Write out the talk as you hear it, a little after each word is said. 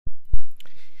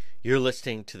You're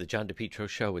listening to the John DePietro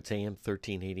Show. It's AM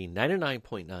 1380,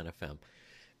 99.9 FM. You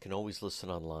can always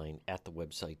listen online at the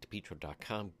website,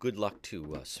 depetro.com. Good luck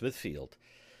to Smithfield.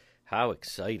 How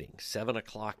exciting. 7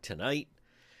 o'clock tonight.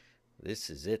 This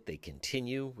is it. They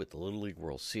continue with the Little League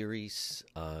World Series.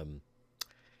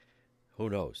 Who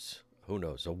knows? Who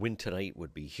knows? A win tonight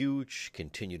would be huge.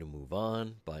 Continue to move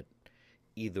on. But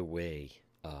either way,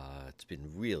 it's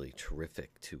been really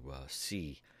terrific to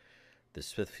see the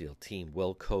Smithfield team,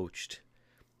 well coached.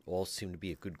 All seem to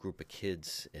be a good group of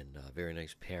kids and very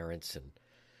nice parents, and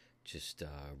just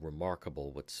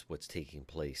remarkable what's taking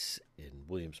place in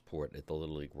Williamsport at the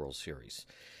Little League World Series.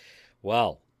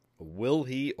 Well, will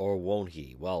he or won't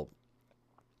he? Well,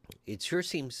 it sure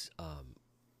seems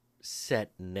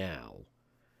set now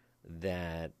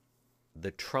that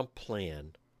the Trump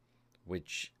plan,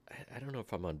 which I don't know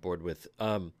if I'm on board with,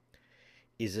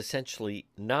 is essentially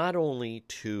not only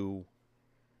to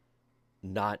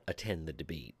not attend the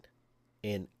debate.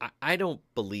 And I don't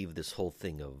believe this whole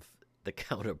thing of the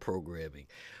counter programming.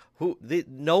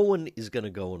 No one is going to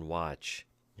go and watch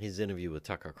his interview with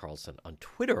Tucker Carlson on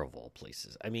Twitter, of all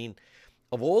places. I mean,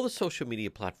 of all the social media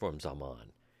platforms I'm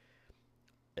on,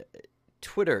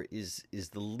 Twitter is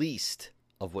the least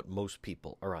of what most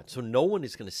people are on. So no one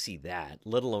is going to see that,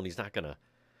 let alone he's not going to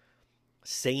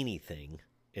say anything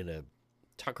in a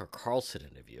Tucker Carlson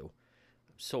interview.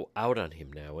 I'm so out on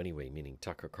him now anyway, meaning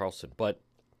Tucker Carlson. But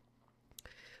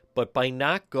by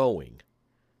not going,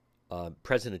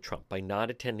 President Trump, by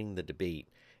not attending the debate,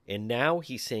 and now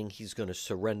he's saying he's going to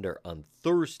surrender on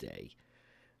Thursday,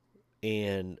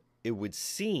 and it would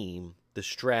seem the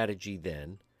strategy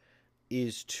then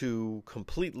is to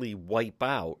completely wipe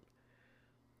out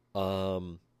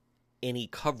any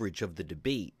coverage of the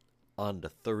debate on the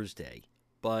Thursday.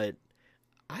 But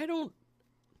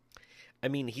I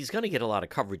mean, he's going to get a lot of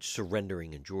coverage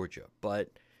surrendering in Georgia, but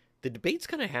the debate's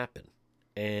going to happen.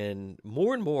 And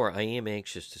more I am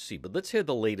anxious to see. But let's hear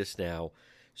the latest now,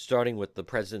 starting with the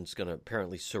president's going to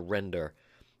apparently surrender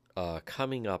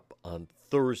coming up on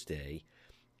Thursday.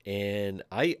 And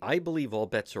I believe all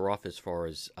bets are off as far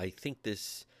as I think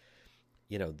this,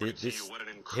 this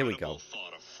here we go.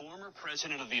 Thought. A former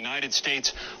president of the United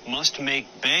States must make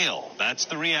bail. That's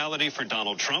the reality for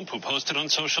Donald Trump, who posted on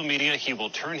social media he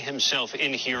will turn himself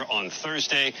in here on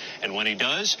Thursday. And when he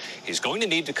does, he's going to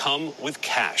need to come with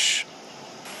cash.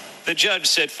 The judge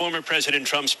set former President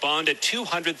Trump's bond at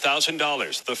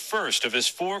 $200,000, the first of his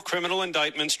 4 criminal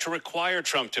indictments to require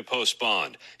Trump to post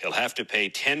bond. He'll have to pay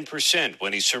 10%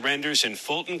 when he surrenders in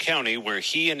Fulton County, where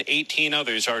he and 18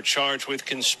 others are charged with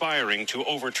conspiring to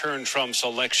overturn Trump's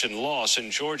election loss in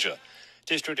Georgia.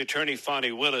 District Attorney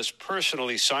Fonnie Willis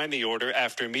personally signed the order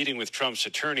after meeting with Trump's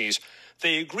attorneys.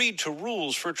 They agreed to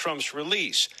rules for Trump's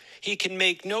release. He can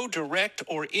make no direct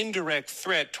or indirect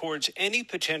threat towards any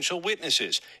potential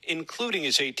witnesses, including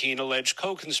his 18 alleged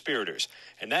co-conspirators.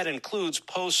 And that includes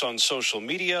posts on social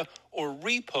media or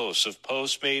reposts of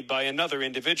posts made by another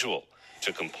individual.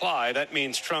 To comply, that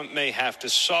means Trump may have to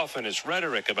soften his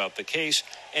rhetoric about the case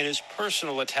and his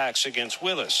personal attacks against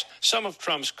Willis. Some of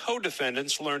Trump's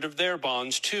co-defendants learned of their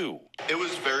bonds, too. It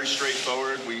was very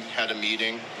straightforward. We had a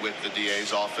meeting with the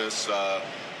DA's office,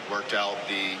 worked out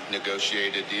the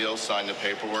negotiated deal, signed the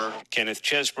paperwork. Kenneth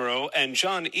Chesborough and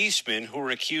John Eastman, who were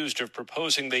accused of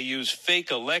proposing they use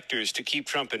fake electors to keep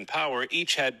Trump in power,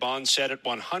 each had bonds set at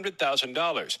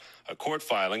 $100,000. A court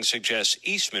filing suggests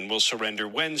Eastman will surrender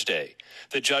Wednesday.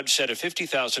 The judge set a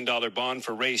 $50,000 bond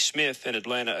for Ray Smith, an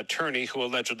Atlanta attorney who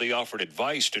allegedly offered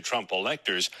advice to Trump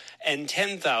electors, and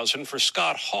 $10,000 for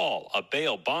Scott Hall, a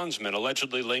bail bondsman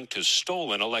allegedly linked to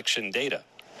stolen election data.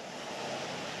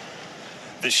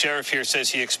 The sheriff here says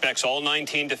he expects all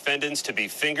 19 defendants to be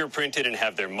fingerprinted and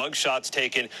have their mugshots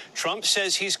taken. Trump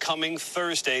says he's coming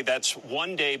Thursday. That's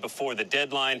one day before the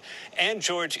deadline. And,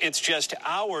 George, it's just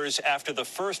hours after the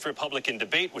first Republican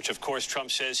debate, which, of course,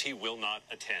 Trump says he will not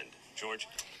attend. George?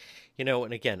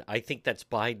 And again, I think that's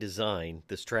by design,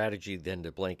 the strategy then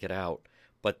to blanket out.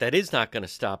 But that is not going to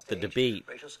stop the debate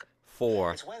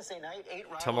for it's Wednesday night, 8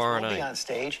 tomorrow night. Will be on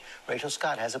stage. Rachel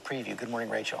Scott has a preview. Good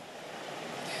morning, Rachel.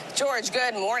 George,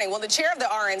 good morning. Well, the chair of the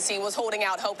RNC was holding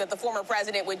out hope that the former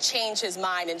president would change his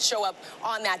mind and show up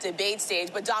on that debate stage,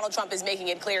 but Donald Trump is making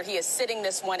it clear he is sitting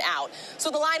this one out.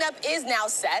 So the lineup is now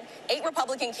set. 8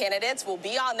 Republican candidates will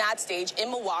be on that stage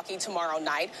in Milwaukee tomorrow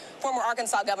night. Former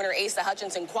Arkansas Governor Asa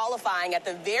Hutchinson qualifying at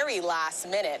the very last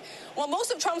minute. While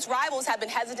most of Trump's rivals have been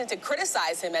hesitant to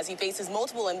criticize him as he faces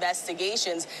multiple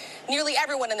investigations, nearly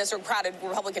everyone in this crowded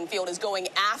Republican field is going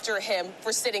after him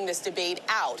for sitting this debate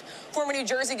out. Former New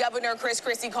Jersey Governor Chris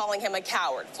Christie calling him a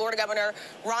coward. Florida Governor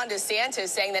Ron DeSantis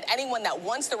saying that anyone that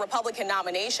wants the Republican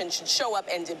nomination should show up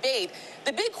and debate.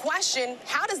 The big question,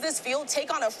 how does this field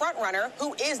take on a frontrunner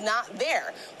who is not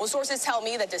there? Well, sources tell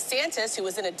me that DeSantis, who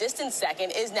was in a distant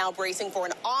second, is now bracing for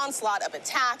an onslaught of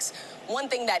attacks. One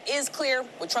thing that is clear,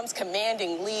 with Trump's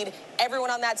commanding lead,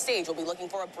 everyone on that stage will be looking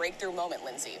for a breakthrough moment,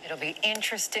 Lindsay. It'll be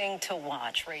interesting to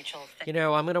watch, Rachel. You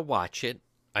know, I'm going to watch it.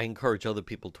 I encourage other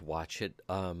people to watch it.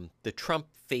 The Trump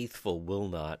faithful will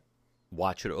not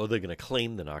watch it, or they're going to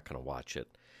claim they're not going to watch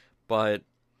it. But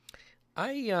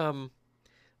I'm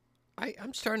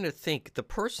starting to think the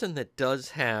person that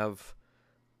does have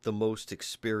the most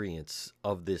experience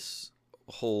of this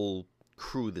whole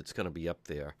crew that's going to be up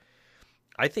there,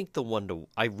 I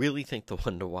really think the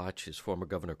one to watch is former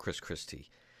Governor Chris Christie.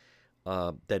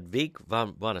 That Vivek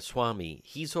Ramaswamy,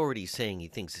 he's already saying he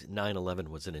thinks 9/11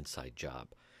 was an inside job.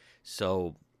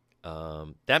 So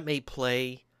that may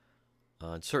play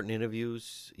on certain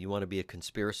interviews. You want to be a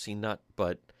conspiracy nut,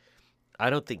 but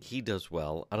I don't think he does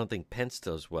well. I don't think Pence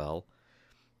does well.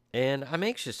 And I'm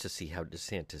anxious to see how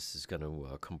DeSantis is going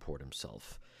to comport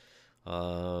himself.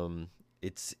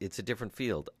 It's a different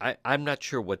field. I'm not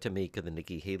sure what to make of the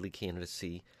Nikki Haley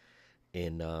candidacy,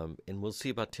 and we'll see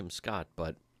about Tim Scott.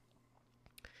 But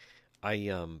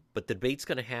the debate's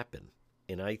going to happen,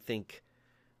 and I think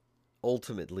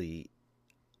ultimately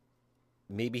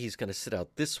maybe he's going to sit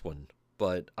out this one,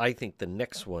 but I think the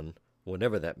next one,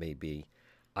 whenever that may be,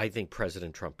 I think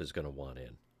President Trump is going to want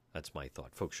in. That's my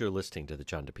thought. Folks, you're listening to The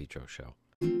John DePietro Show.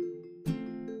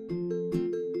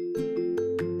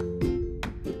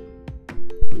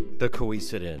 The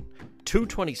Coesit Inn,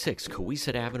 226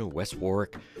 Coesit Avenue, West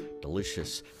Warwick.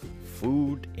 Delicious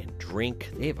food and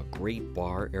drink. They have a great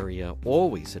bar area,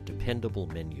 always a dependable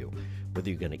menu. Whether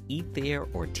you're going to eat there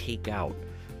or take out,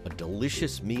 a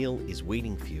delicious meal is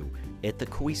waiting for you at the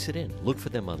Coesit Inn. Look for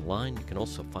them online. You can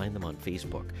also find them on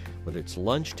Facebook. Whether it's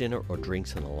lunch, dinner, or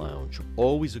drinks in the lounge,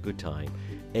 always a good time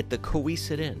at the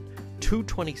Coesit Inn,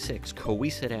 226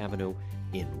 Coesit Avenue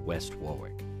in West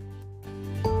Warwick.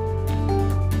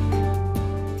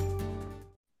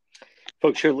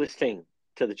 Folks, you're listening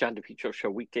to the John DePietro Show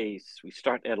weekdays. We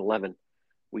start at 11.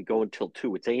 We go until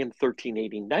 2. It's AM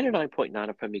 1380, 99.9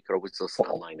 FM. You can always listen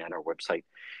online at our website,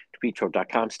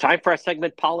 DePietro.com. It's time for our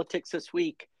segment, Politics This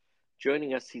Week.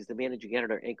 Joining us, he's the managing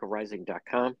editor,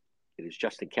 AnchorRising.com. It is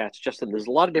Justin Katz. Justin, there's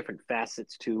a lot of different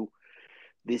facets to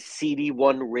this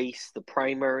CD1 race, the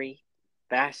primary,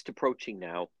 fast approaching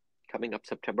now, coming up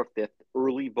September 5th.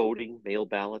 Early voting, mail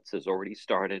ballots has already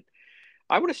started.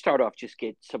 I want to start off, just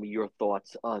get some of your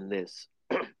thoughts on this.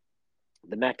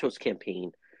 The Matos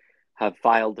campaign have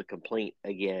filed a complaint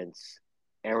against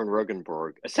Aaron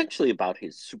Regenberg, essentially about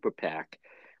his super PAC.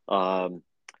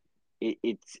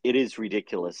 It is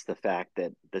ridiculous, the fact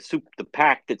that the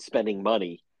PAC that's spending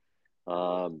money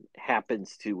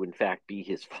happens to, in fact, be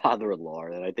his father-in-law,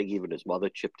 and I think even his mother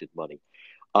chipped in money.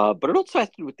 But it also has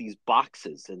to do with these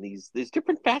boxes, and there's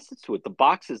different facets to it. The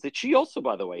boxes that she also,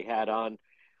 by the way, had on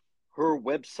her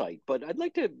website. But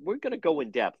we're going to go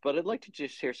in depth, but I'd like to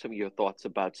just share some of your thoughts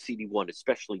about CD1,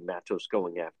 especially Matos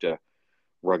going after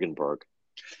Regenberg.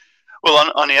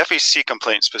 Well, on the FEC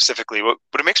complaint specifically, what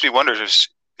it makes me wonder is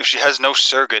if she has no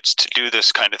surrogates to do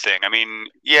this kind of thing. I mean,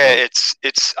 yeah,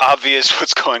 it's obvious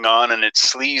what's going on and it's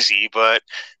sleazy, but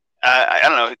I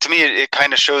don't know. To me, it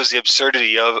kind of shows the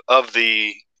absurdity of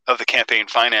the campaign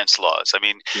finance laws. I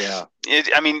mean, yeah.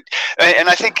 And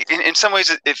I think in some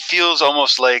ways it feels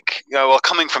almost like, well,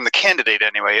 coming from the candidate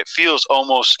anyway, it feels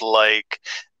almost like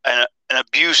an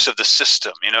abuse of the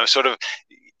system. Sort of.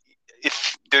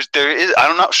 If there is,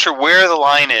 I'm not sure where the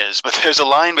line is, but there's a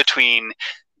line between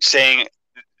saying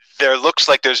there looks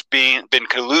like there's been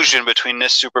collusion between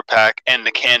this super PAC and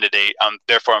the candidate.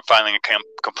 Therefore, I'm filing a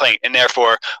complaint, and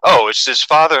therefore, it's his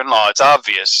father-in-law. It's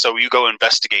obvious. So you go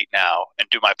investigate now and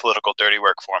do my political dirty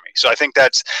work for me. So I think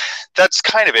that's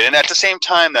kind of it. And at the same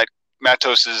time, that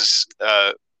Matos's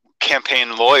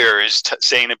campaign lawyer is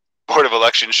saying that Board of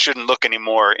Elections shouldn't look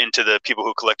anymore into the people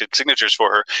who collected signatures for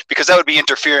her because that would be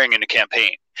interfering in the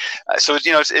campaign. So it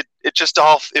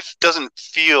doesn't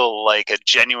feel like a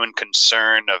genuine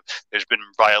concern of there's been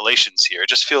violations here. It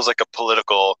just feels like a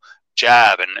political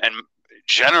jab. And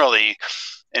generally,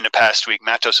 in the past week,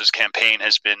 Matos's campaign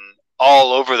has been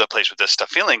all over the place with this stuff,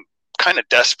 feeling kind of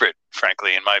desperate,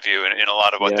 frankly, in my view, in a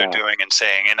lot of what they're doing and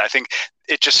saying. And I think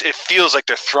it feels like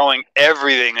they're throwing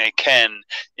everything they can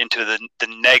into the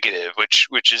negative,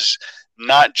 which is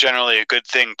not generally a good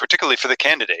thing, particularly for the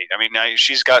candidate. I mean,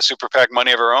 she's got super PAC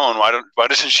money of her own. Why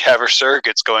doesn't she have her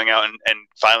surrogates going out and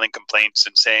filing complaints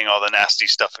and saying all the nasty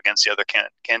stuff against the other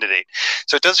candidate?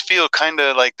 So it does feel kind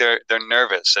of like they're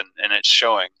nervous, and it's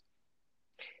showing.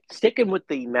 Sticking with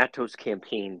the Matos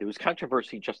campaign, there was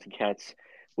controversy, Justin Katz,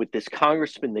 with this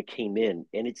congressman that came in,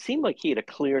 and it seemed like he had a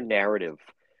clear narrative,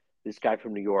 this guy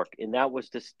from New York, and that was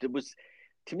this. It was,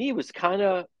 to me, it was kind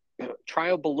of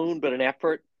trial balloon, but an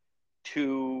effort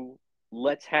to,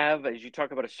 let's have, as you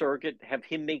talk about a surrogate, have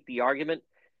him make the argument.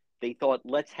 They thought,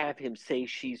 let's have him say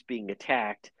she's being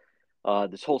attacked.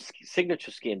 This whole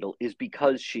signature scandal is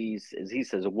because she's, as he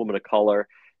says, a woman of color.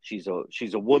 She's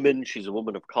a woman. She's a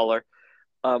woman of color.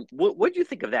 What do you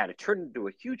think of that? It turned into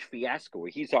a huge fiasco where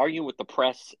he's arguing with the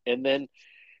press, and then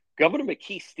Governor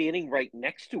McKee, standing right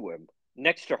next to her,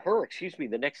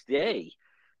 the next day,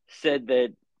 said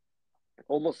that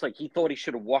almost like he thought he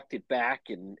should have walked it back,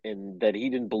 and that he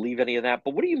didn't believe any of that.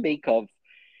 But what do you make of,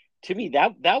 to me,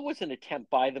 that was an attempt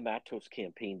by the Matos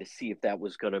campaign to see if that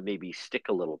was going to maybe stick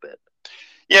a little bit?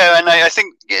 Yeah, and I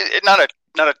think not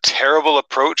a terrible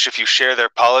approach if you share their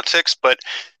politics, but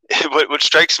what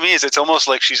strikes me is it's almost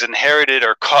like she's inherited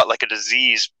or caught like a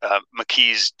disease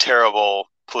McKee's terrible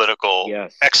political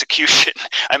execution.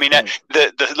 I mean,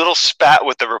 the little spat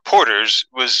with the reporters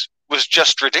was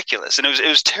just ridiculous, and it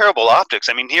was terrible optics.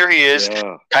 I mean, here he is,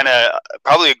 kind of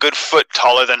probably a good foot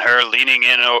taller than her, leaning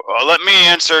in. Oh, let me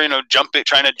answer.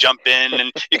 Trying to jump in,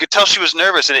 and you could tell she was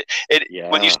nervous. And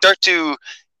when you start to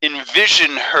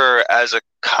envision her as a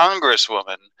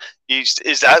congresswoman, is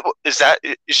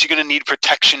she going to need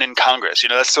protection in Congress?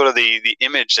 That's sort of the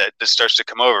image that starts to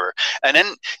come over. And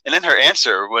then her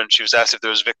answer when she was asked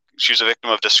if she was a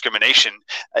victim of discrimination,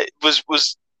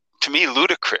 was to me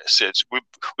ludicrous.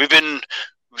 We've been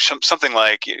something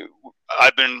like,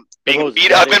 I've been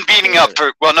beaten up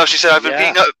for. Well, no, she said I've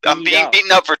been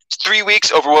beaten up for 3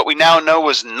 weeks over what we now know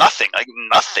was nothing. Like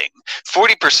nothing.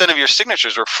 40% of your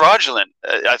signatures were fraudulent.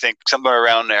 I think somewhere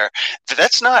around there.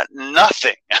 That's not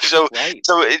nothing. So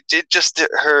it just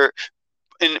her.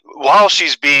 And while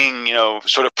she's being,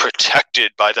 sort of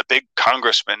protected by the big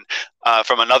congressman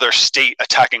from another state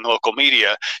attacking local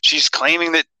media, she's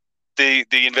claiming that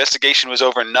the investigation was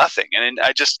over nothing, and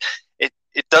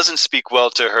it doesn't speak well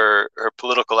to her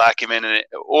political acumen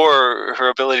or her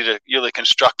ability to really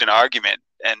construct an argument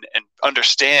and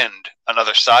understand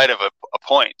another side of a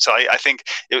point. So I think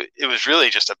it was really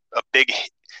just a big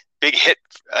hit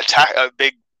attack, a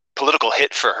big political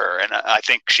hit for her, and I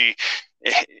think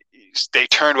they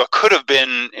turned what could have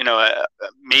been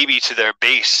maybe to their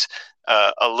base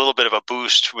a little bit of a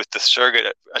boost with the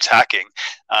surrogate attacking,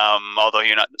 although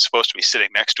you're not supposed to be sitting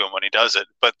next to him when he does it.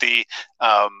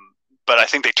 But I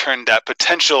think they turned that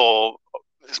potential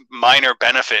minor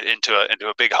benefit into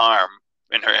a big harm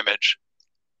in her image.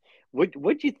 What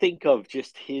do you think of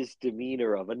just his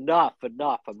demeanor of enough? I'm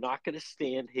not going to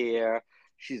stand here.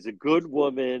 She's a good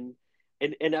woman.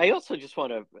 And I also just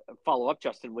want to follow up,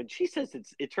 Justin, when she says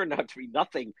it turned out to be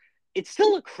nothing, it's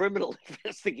still a criminal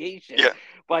investigation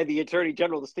by the Attorney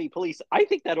General of the State Police. I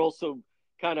think that also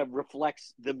kind of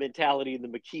reflects the mentality in the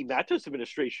McKee-Matos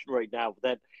administration right now,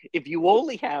 that if you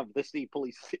only have the State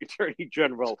Police Attorney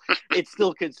General, it's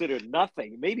still considered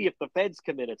nothing. Maybe if the feds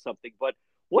come in at something, but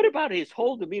what about his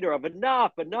whole demeanor of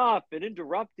enough, and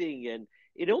interrupting? And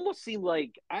it almost seemed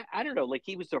like, I don't know, like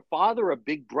he was their father, a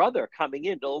big brother coming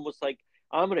in to almost like,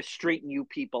 I'm going to straighten you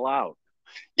people out.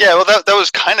 Yeah, well, that was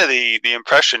kind of the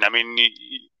impression. I mean,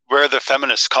 where are the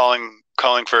feminists calling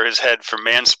for his head for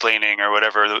mansplaining or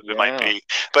whatever it might be?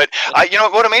 But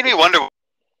what it made me wonder,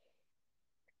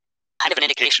 kind of an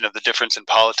indication of the difference in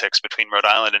politics between Rhode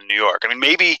Island and New York. I mean,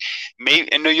 maybe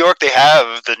in New York they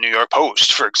have the New York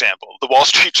Post, for example, the Wall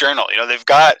Street Journal. They've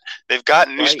got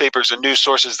newspapers and news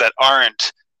sources that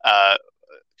aren't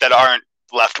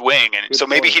left wing, and so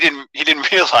maybe he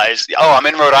didn't realize, I'm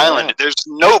in Rhode Island, there's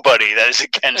nobody that is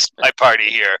against my party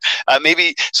here.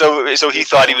 Maybe so he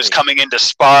thought he was coming in to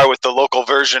spar with the local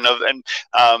version of, and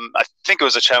I think it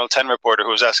was a Channel 10 reporter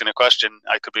who was asking a question.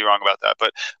 I could be wrong about that,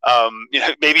 but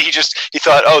maybe he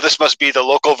thought, this must be the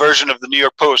local version of the New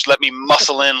York Post, let me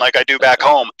muscle in like I do back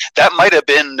home. That might have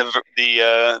been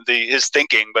his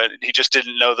thinking, but he just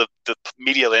didn't know the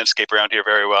media landscape around here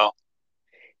very well.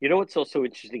 You know what's also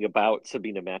interesting about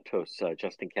Sabina Matos,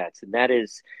 Justin Katz, and that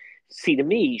is, see, to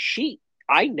me,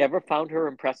 I never found her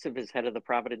impressive as head of the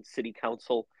Providence City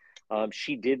Council.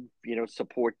 She did,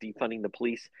 support defunding the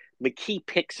police. McKee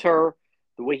picks her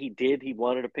the way he did. He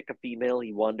wanted to pick a female.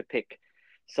 He wanted to pick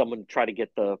someone to try to get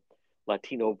the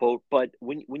Latino vote. But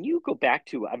when you go back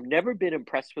to, I've never been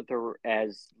impressed with her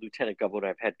as lieutenant governor.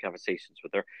 I've had conversations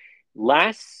with her.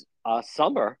 Last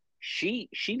summer, she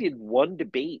did one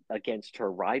debate against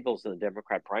her rivals in the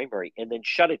Democrat primary and then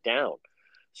shut it down.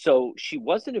 So she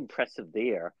wasn't impressive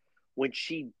there. When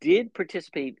she did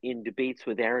participate in debates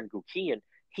with Aaron Gukian,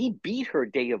 he beat her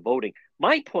day of voting.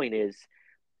 My point is,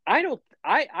 I don't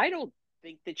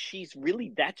think that she's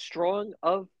really that strong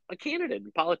of a candidate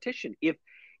and politician. If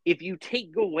you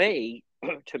take away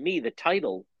to me the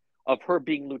title of her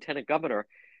being lieutenant governor,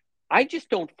 I just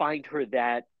don't find her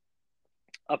that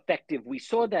effective. We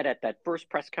saw that at that first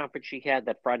press conference she had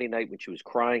that Friday night when she was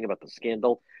crying about the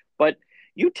scandal. But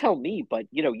you tell me, but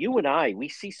you and I, we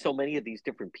see so many of these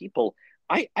different people.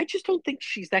 I just don't think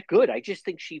she's that good. I just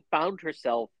think she found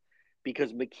herself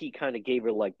because McKee kind of gave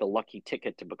her like the lucky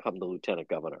ticket to become the lieutenant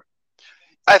governor.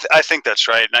 I think that's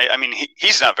right. And I mean,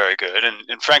 he's not very good,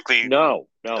 and frankly, No.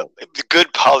 the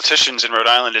good politicians in Rhode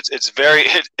Island, it's a very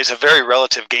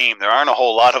relative game. There aren't a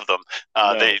whole lot of them.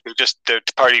 No. They just their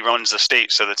party runs the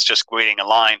state, so that's just waiting in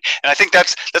line. And I think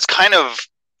that's kind of,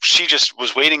 she just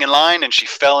was waiting in line, and she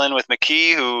fell in with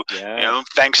McKee, who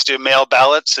thanks to mail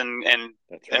ballots and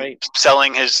That's right. and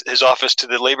selling his office to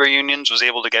the labor unions, was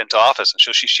able to get into office. And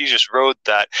so she just rode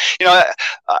that.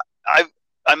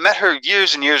 I met her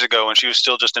years and years ago when she was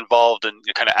still just involved in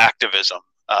kind of activism,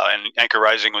 and Anchor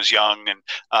Rising was young, and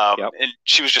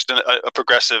she was just a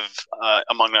progressive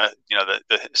among the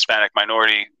Hispanic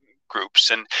minority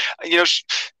groups, and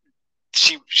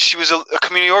she was a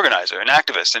community organizer, an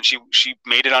activist, and she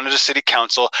made it onto the city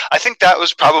council. I think that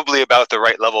was probably about the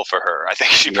right level for her. I think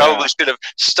she probably should have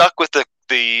stuck with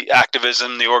the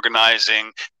activism, the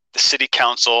organizing, the city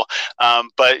council,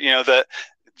 but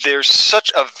there's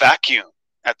such a vacuum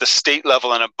at the state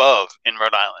level and above in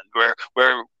Rhode Island, where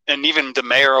and even the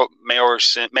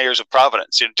mayors of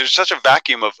Providence, there's such a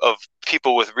vacuum of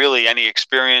people with really any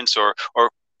experience or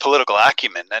political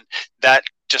acumen, and that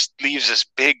just leaves this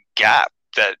big gap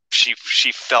that she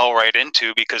fell right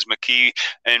into, because McKee,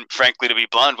 and frankly, to be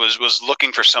blunt, was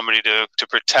looking for somebody to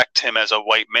protect him as a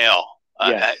white male.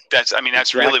 Yes. That's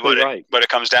exactly really what it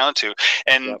comes down to,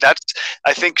 and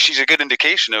I think she's a good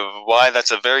indication of why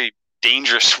that's a very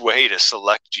dangerous way to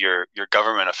select your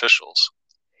government officials.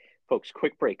 Folks,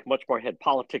 quick break. Much more ahead.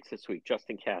 Politics this week.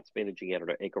 Justin Katz, managing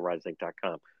editor,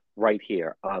 anchorrising.com, right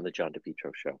here on the John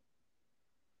DePietro Show.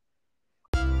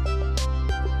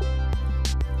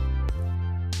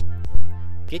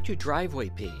 Get your driveway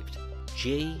paved.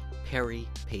 J. Perry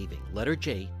Paving. Letter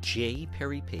J. J.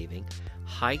 Perry Paving.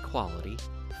 High quality,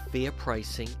 fair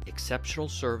pricing, exceptional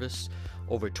service.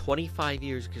 Over 25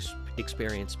 years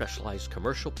experience, specialized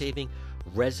commercial paving,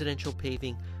 residential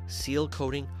paving, seal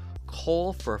coating.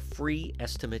 Call for a free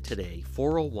estimate today,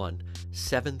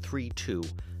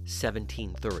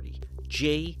 401-732-1730.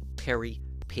 J. Perry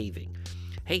Paving.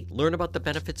 Hey, learn about the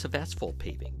benefits of asphalt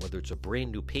paving, whether it's a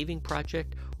brand new paving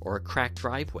project or a cracked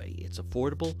driveway. It's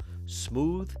affordable,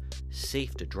 smooth,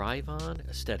 safe to drive on,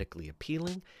 aesthetically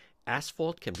appealing.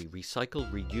 Asphalt can be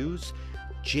recycled, reused.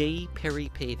 J. Perry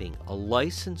Paving, a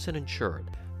licensed and insured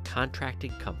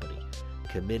contracting company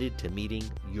committed to meeting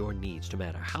your needs, no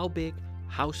matter how big,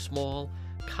 how small.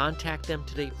 Contact them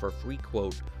today for a free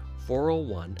quote,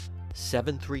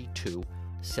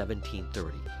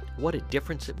 401-732-1730. What a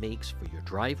difference it makes for your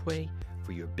driveway,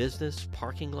 for your business,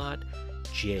 parking lot.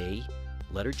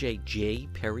 Letter J, J.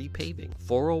 Perry Paving,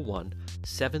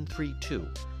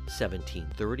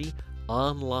 401-732-1730.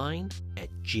 Online at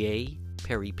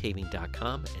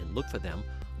jperrypaving.com, and look for them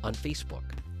on Facebook.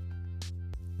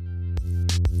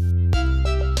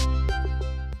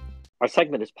 Our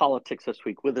segment is Politics This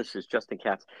Week. With us is Justin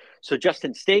Katz. So,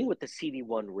 Justin, staying with the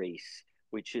CD1 race,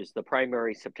 which is the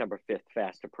primary September 5th,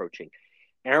 fast approaching.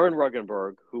 Aaron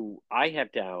Ruggenberg, who I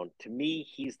have down, to me,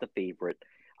 he's the favorite.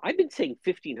 I've been saying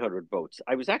 1,500 votes.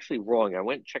 I was actually wrong. I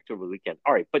went and checked over the weekend.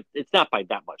 All right, but it's not by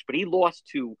that much. But he lost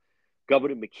to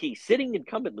Governor McKee, sitting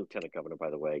incumbent lieutenant governor, by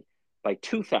the way, by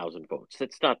 2,000 votes.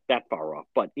 It's not that far off.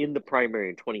 But in the primary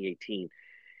in 2018,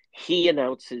 he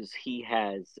announces he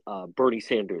has Bernie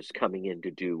Sanders coming in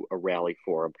to do a rally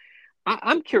for him.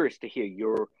 I'm curious to hear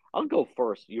I'll go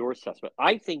first, your assessment.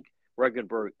 I think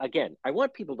Ruggenberg, again, I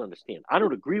want people to understand, I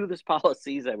don't agree with his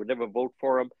policies. I would never vote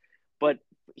for him. But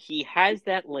he has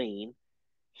that lane.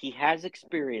 He has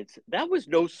experience. That was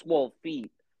no small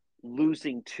feat,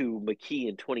 losing to McKee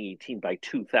in 2018 by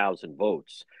 2,000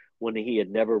 votes when he had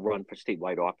never run for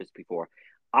statewide office before.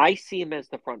 I see him as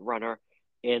the front runner,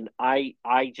 and I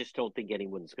just don't think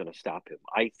anyone's going to stop him.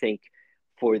 I think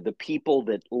for the people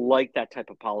that like that type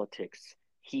of politics,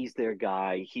 he's their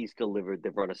guy. He's delivered.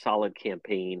 They've run a solid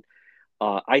campaign.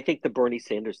 I think the Bernie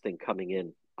Sanders thing coming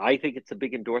in, I think it's a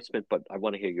big endorsement, but I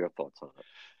want to hear your thoughts on it.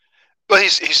 Well,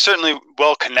 he's certainly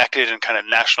well connected in kind of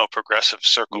national progressive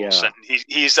circles, Yeah. and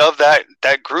he's of that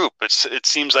group. It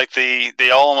seems like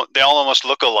they all almost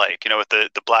look alike, with the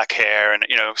black hair and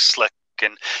slick,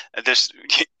 and this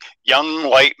young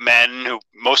white men who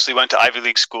mostly went to Ivy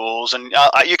League schools, and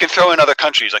you can throw in other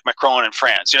countries like Macron in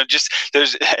France, just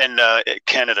there's and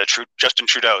Canada, Justin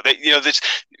Trudeau. This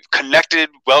connected,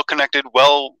 well connected,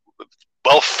 well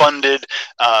funded,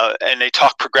 and they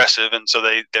talk progressive, and so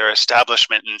their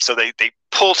establishment, and so they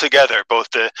pull together both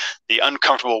the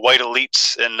uncomfortable white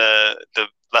elites and the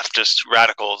leftist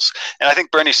radicals. And I think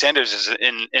Bernie Sanders is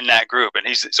in that group, and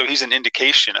he's an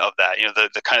indication of that.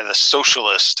 The kind of the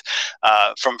socialist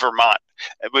from Vermont,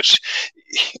 which.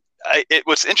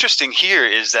 What's interesting here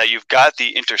is that you've got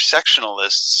the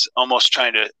intersectionalists almost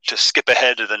trying to skip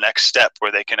ahead to the next step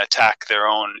where they can attack their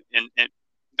own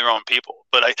people.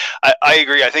 But I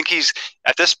agree. I think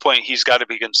at this point he's got to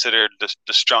be considered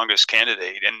the strongest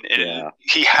candidate, and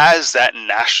he has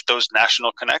those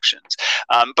national connections.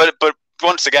 But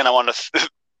once again, I want to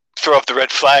throw up the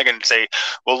red flag and say,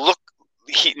 well, look,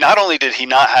 he not only did he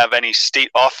not have any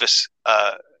state office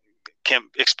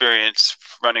experience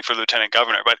running for lieutenant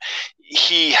governor, but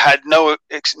he has no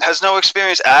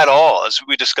experience at all, as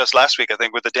we discussed last week, I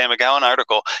think, with the Dan McGowan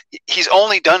article. He's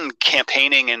only done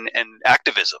campaigning and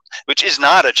activism, which is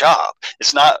not a job.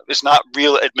 It's not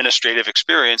real administrative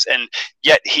experience, and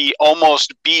yet he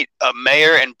almost beat a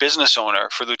mayor and business owner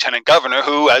for lieutenant governor,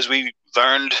 who, as we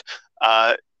learned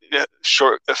a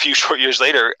few short years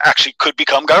later, actually could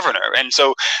become governor. And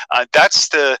so that's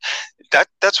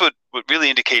what really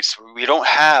indicates we don't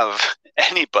have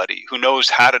anybody who knows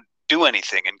how to do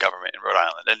anything in government in Rhode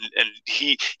Island. And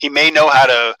he may know how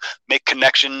to make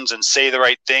connections and say the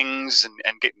right things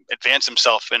and advance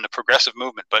himself in the progressive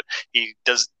movement, but he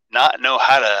does not know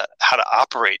how to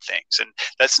operate things. And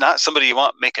that's not somebody you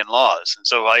want making laws. And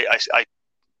so I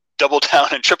double down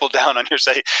and triple down on your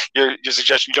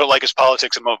suggestion. You don't like his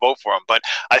politics and won't vote for him, but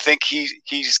I think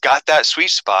he's got that sweet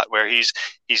spot where he's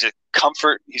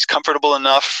comfortable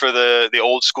enough for the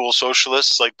old school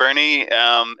socialists like Bernie,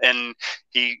 and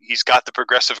he's got the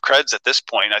progressive creds at this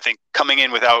point. I think coming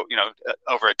in without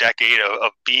over a decade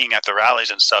of being at the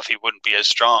rallies and stuff, he wouldn't be as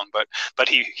strong, but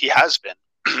he has been.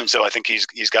 And so I think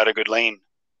he's got a good lane.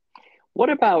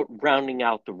 What about rounding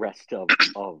out the rest of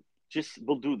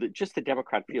we'll do the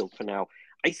Democrat field for now.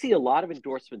 I see a lot of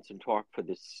endorsements and talk for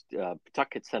this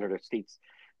Pawtucket Senator States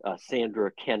Sandra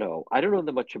Keno. I don't know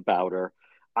that much about her.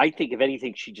 I think, if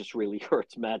anything, she just really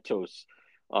hurts Matos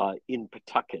in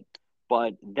Pawtucket.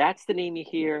 But that's the name you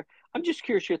hear. I'm just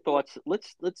curious your thoughts.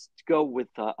 Let's go with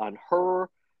on her,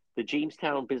 the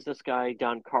Jamestown business guy,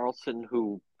 Don Carlson,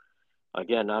 who,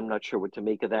 again, I'm not sure what to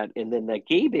make of that. And then that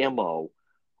Gabe Emo,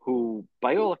 who,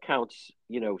 by all accounts,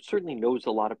 certainly knows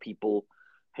a lot of people,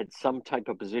 had some type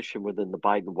of position within the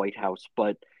Biden White House.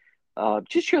 But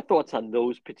just your thoughts on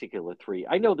those particular three.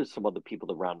 I know there's some other people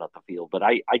that round out the field, but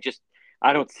I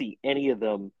don't see any of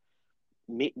them.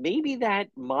 Maybe that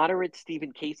moderate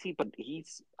Stephen Casey, but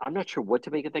I'm not sure what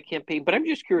to make of that campaign. But I'm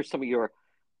just curious some of your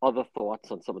other thoughts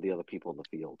on some of the other people in the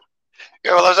field.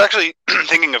 Yeah, well, I was actually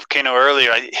thinking of Kano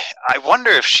earlier. I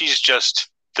wonder if she's just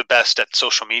the best at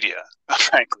social media,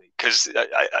 frankly, because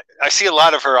I see a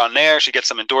lot of her on there. She gets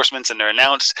some endorsements and they're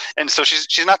announced, and so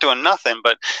she's not doing nothing.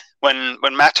 But when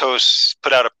Matos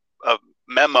put out a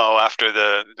memo after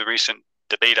the recent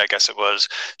debate, I guess it was,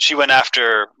 she went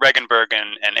after Regenberg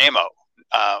and Amo.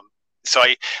 So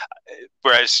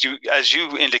whereas as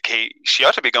you indicate, she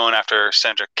ought to be going after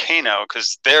Sandra Kano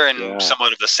because they're in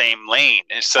somewhat of the same lane.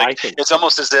 It's like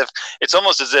almost as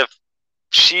if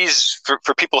she's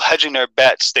for people hedging their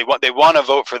bets. They want to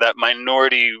vote for that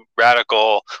minority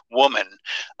radical woman,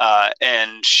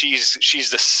 and she's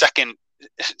the second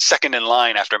in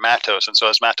line after Matos. And so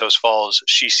as Matos falls,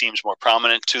 she seems more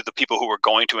prominent to the people who were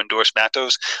going to endorse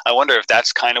Matos. I wonder if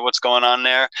that's kind of what's going on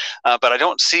there. But I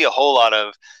don't see a whole lot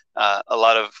of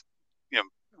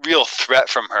real threat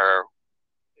from her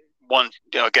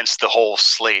against the whole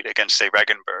slate against, say,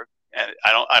 Regenberg. And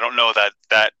I don't know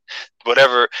that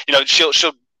whatever, she'll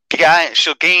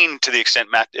gain to the extent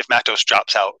if Matos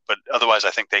drops out, but otherwise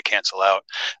I think they cancel out.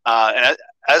 And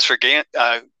as for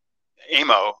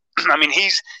Amo, I mean,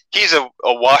 he's a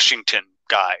Washington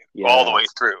guy all the way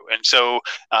through, and so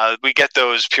we get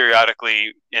those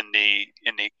periodically in the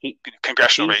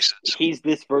congressional races. He's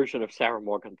this version of Sarah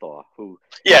Morgenthau, who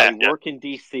work in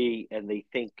D.C. and they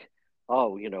think,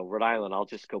 Rhode Island, I'll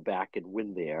just go back and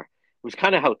win there. It was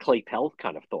kind of how Clay Pell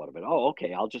kind of thought of it. Oh,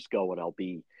 okay, I'll just go and I'll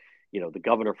be, the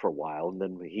governor for a while, and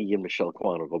then he and Michelle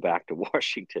Kwan will go back to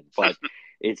Washington. But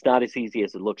it's not as easy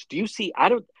as it looks. Do you see?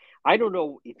 I don't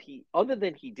know if other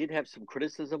than he did have some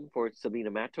criticism for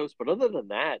Sabina Matos, but other than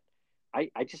that, I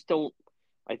just don't.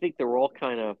 I think they're all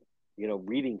kind of,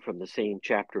 reading from the same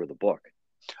chapter of the book.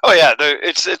 Oh yeah,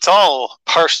 it's all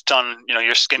parsed on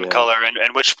your skin Yeah. color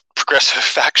and which progressive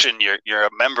faction you're a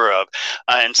member of,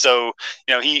 and so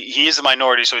he is a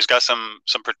minority, so he's got some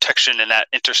protection in that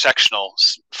intersectional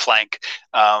flank,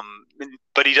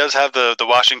 but he does have the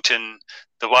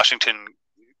Washington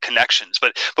connections.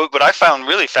 But what I found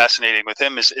really fascinating with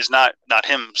him is not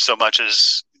him so much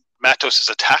as Matos's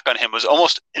attack on him was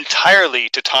almost entirely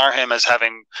to tar him as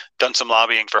having done some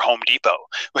lobbying for Home Depot,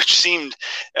 which seemed,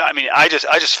 I mean, I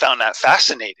just found that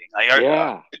fascinating.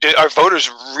 Are voters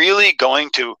really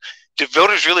going to? Do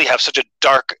voters really have such a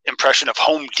dark impression of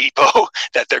Home Depot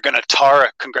that they're going to tar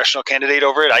a congressional candidate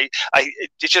over it? It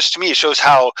just, to me, it shows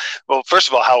how, well, first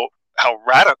of all, how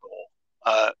radical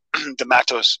the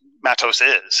Matos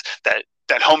is,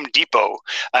 that Home Depot,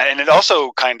 and it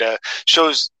also kind of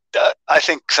shows, I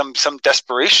think, some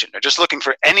desperation. They're just looking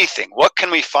for anything. What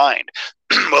can we find?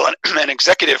 Well, an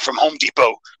executive from Home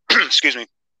Depot, excuse me,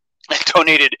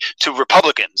 donated to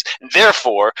Republicans. And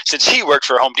therefore, since he worked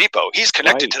for Home Depot, he's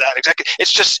connected to that executive.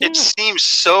 It's just, it seems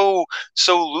so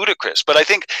ludicrous. But I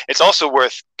think it's also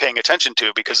worth paying attention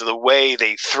to because of the way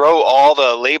they throw all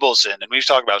the labels in. And we've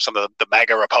talked about some of the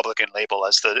MAGA Republican label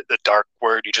as the dark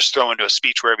word you just throw into a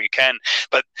speech wherever you can.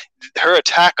 But her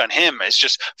attack on him is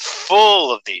just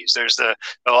full of these. There's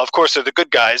of course, they're the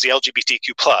good guys, the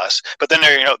LGBTQ+, but then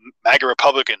there are, MAGA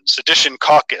Republicans, Sedition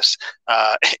Caucus,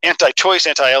 anti-choice,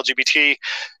 anti-LGBT,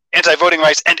 anti-voting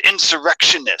rights, and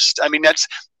insurrectionist. I mean, that's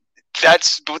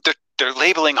what they're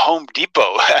labeling Home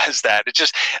Depot as. That it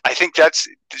just, I think it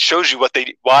shows you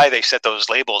why they set those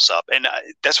labels up, and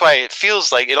that's why it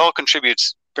feels like it all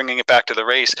contributes, bringing it back to the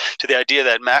race, to the idea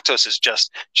that Matos is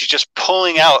she's just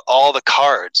pulling out all the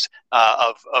cards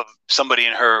of somebody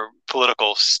in her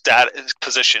political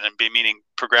position and meaning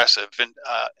progressive and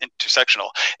intersectional.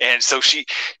 And so she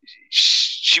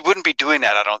wouldn't be doing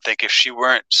that, I don't think, if she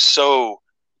weren't so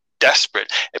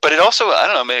desperate. But it also, I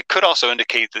don't know, it could also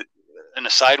indicate that in a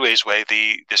sideways way,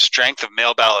 the strength of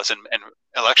mail ballots and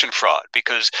election fraud,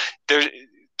 because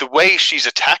the way she's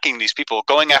attacking these people,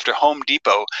 going after Home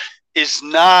Depot, is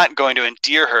not going to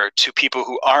endear her to people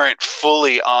who aren't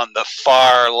fully on the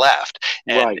far left.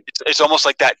 And right. It's almost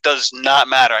like that does not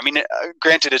matter. I mean,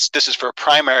 granted, this is for a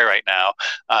primary right now,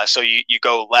 so you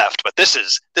go left, but this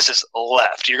is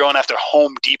left. You're going after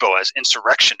Home Depot as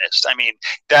insurrectionists. I mean,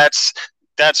 that's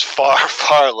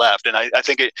far left, and I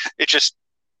think it just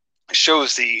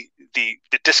shows the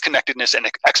disconnectedness and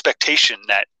expectation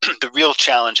that the real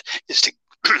challenge is to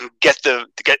get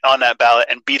on that ballot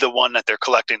and be the one that they're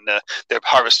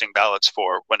harvesting ballots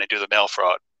for when they do the mail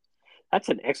fraud. That's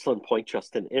an excellent point,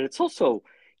 Justin. And it's also,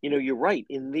 you're right.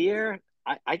 In there,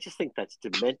 I just think that's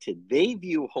demented. They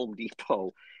view Home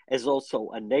Depot as also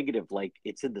a negative, like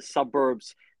it's in the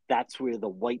suburbs. That's where the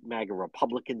white MAGA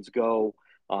Republicans go.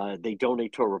 They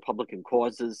donate to Republican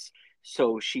causes.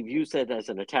 So she views that as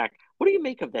an attack. What do you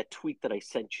make of that tweet that I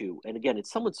sent you? And again,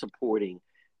 it's someone supporting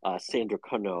Sandra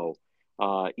Cano.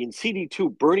 In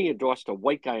CD2, Bernie endorsed a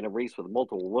white guy in a race with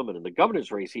multiple women. In the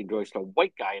governor's race, he endorsed a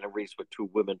white guy in a race with two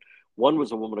women. One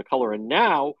was a woman of color. And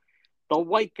now the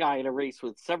white guy in a race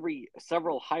with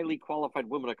several highly qualified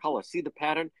women of color. See the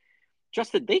pattern?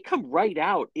 Justin, they come right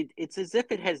out. It's as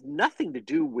if it has nothing to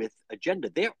do with agenda.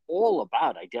 They're all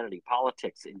about identity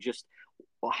politics, and just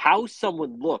how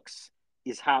someone looks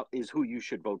is who you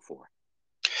should vote for.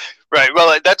 Right. Well,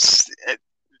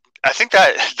 I think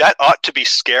that ought to be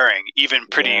scaring even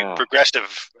pretty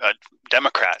progressive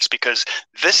Democrats, because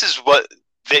this is what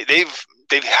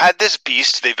they've had this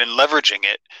beast. They've been leveraging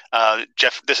it.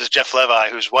 This is Jeff Levi,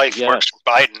 whose wife works for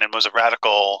Biden and was a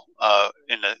radical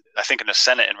in the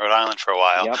Senate in Rhode Island for a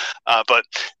while. Yep. But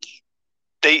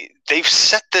they've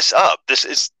set this up.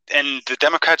 And the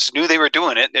Democrats knew they were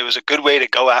doing it. It was a good way to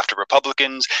go after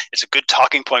Republicans. It's a good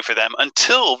talking point for them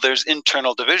until there's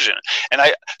internal division. And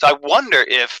I wonder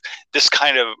if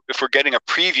we're getting a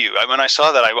preview. When I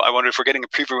saw that, I wonder if we're getting a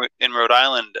preview in Rhode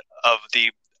Island of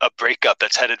a breakup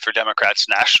that's headed for Democrats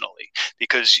nationally.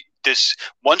 Because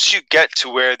once you get to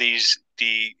where the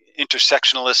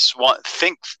intersectionalists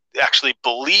actually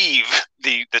believe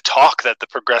the talk that the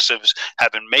progressives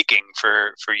have been making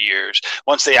for years,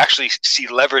 once they actually see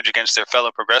leverage against their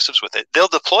fellow progressives with it, they'll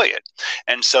deploy it.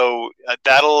 And so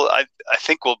I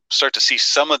think we'll start to see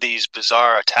some of these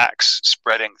bizarre attacks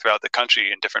spreading throughout the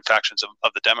country in different factions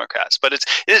of the Democrats. But it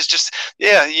is just,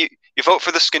 you You vote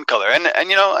for the skin color. And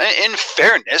you know, in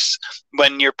fairness,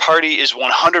 when your party is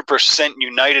 100%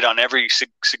 united on every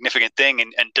significant thing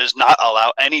and does not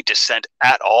allow any dissent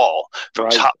at all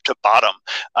from top to bottom,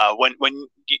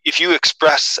 if you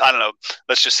express, I don't know,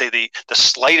 let's just say the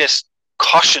slightest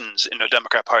cautions in the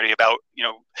Democrat Party about, you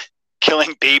know,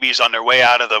 killing babies on their way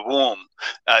out of the womb,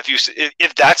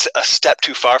 if that's a step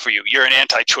too far for you, you're an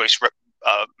anti-choice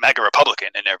MAGA Republican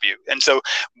in their view. And so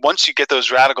once you get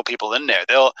those radical people in there,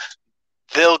 they'll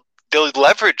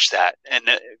leverage that, and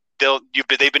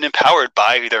they've been empowered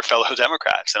by their fellow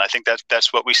Democrats, and I think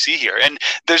that's what we see here. And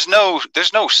there's no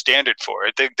standard for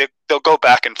it. They'll go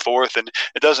back and forth, and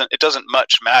it doesn't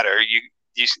much matter.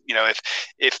 You know,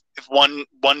 if one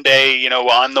day, you know,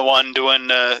 I'm the one doing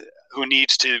who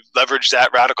needs to leverage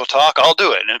that radical talk, I'll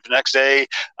do it. And if the next day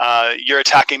you're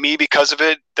attacking me because of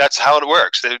it, that's how it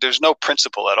works. There's no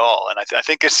principle at all. And I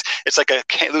think it's like a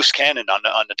loose cannon on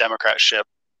the Democrat ship,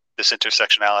 this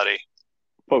intersectionality.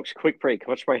 Folks, quick break.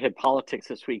 Much more ahead politics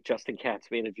this week. Justin Katz,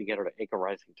 managing editor at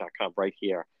anchorrising.com, right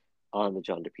here on the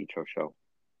John DePietro Show.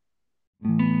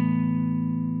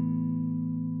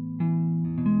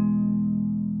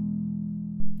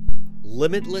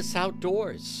 Limitless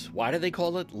Outdoors. Why do they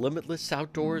call it Limitless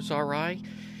Outdoors, RI?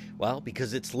 Well,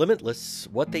 because it's limitless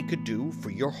what they could do for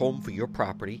your home, for your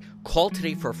property. Call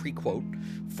today for a free quote,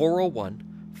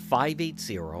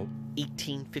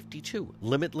 401-580-1852.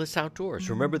 Limitless Outdoors.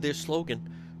 Remember their slogan,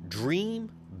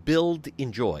 dream, build,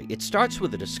 enjoy. It starts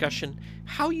with a discussion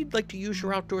how you'd like to use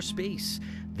your outdoor space.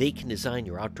 They can design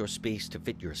your outdoor space to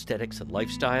fit your aesthetics and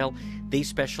lifestyle. They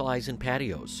specialize in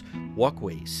patios,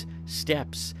 walkways,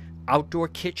 steps, outdoor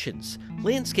kitchens,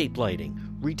 landscape lighting,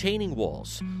 retaining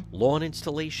walls, lawn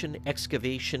installation,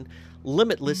 excavation,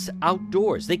 Limitless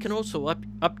Outdoors. They can also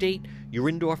update your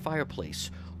indoor fireplace.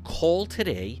 Call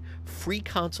today, free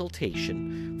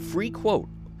consultation, free quote,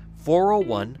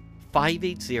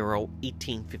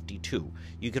 401-580-1852.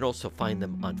 You can also find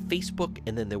them on Facebook,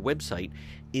 and then their website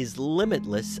is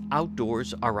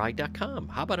limitlessoutdoorsri.com.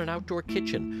 How about an outdoor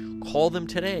kitchen? Call them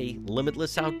today,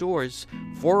 Limitless Outdoors,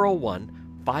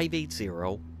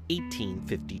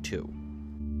 401-580-1852.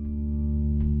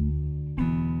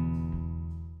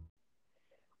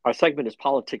 Our segment is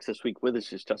Politics This Week. With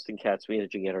us is Justin Katz,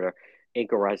 managing editor,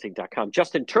 anchorrising.com.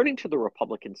 Justin, turning to the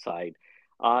Republican side,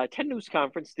 10 News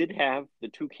Conference did have the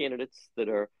two candidates that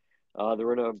are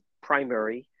they're in a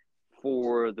primary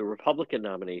for the Republican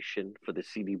nomination for the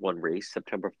CD1 race,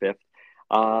 September 5th.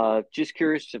 Just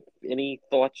curious if any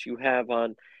thoughts you have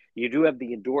on, you do have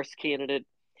the endorsed candidate.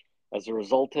 As a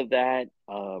result of that,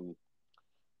 I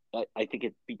think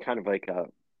it'd be kind of like a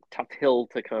tough hill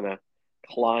to kind of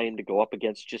climb to go up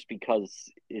against, just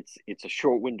because it's a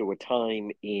short window of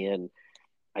time, and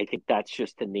I think that's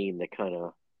just a name that kind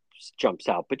of jumps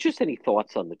out. But just any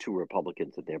thoughts on the two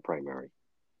Republicans in their primary?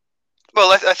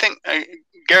 Well, I think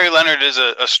Gary Leonard is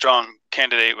a strong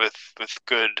candidate with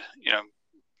good, you know,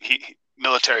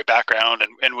 military background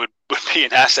and would be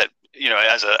an asset, you know,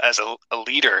 as a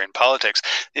leader in politics.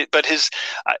 But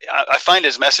I find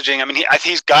his messaging, I mean,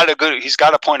 he's got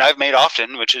a point I've made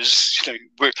often, which is, you know,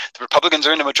 the Republicans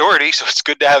are in the majority, so it's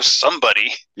good to have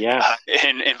somebody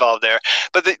involved there.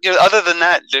 But you know, other than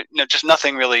that, you know, just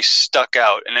nothing really stuck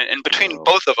out. And between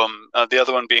both of them, the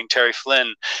other one being Terry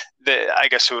Flynn, I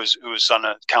guess who was on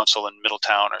a council in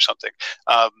Middletown or something,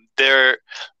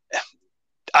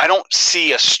 I don't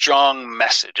see a strong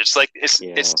message. It's like it's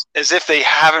as if they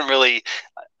haven't really,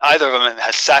 either of them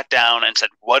has sat down and said,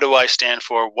 what do I stand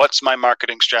for? What's my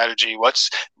marketing strategy?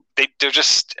 They're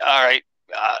just, all right,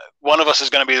 one of us is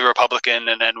going to be the Republican,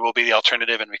 and then we'll be the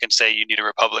alternative, and we can say you need a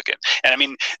Republican. And I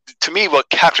mean, to me, what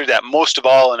captured that most of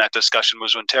all in that discussion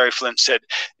was when Terry Flynn said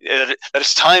that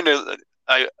it's time to,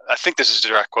 I think this is a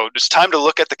direct quote, it's time to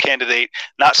look at the candidate,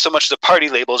 not so much the party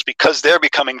labels, because they're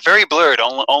becoming very blurred,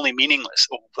 only meaningless.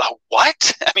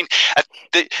 What? I mean,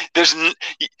 the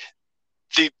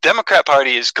Democrat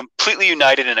Party is completely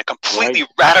united in a completely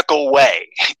radical way.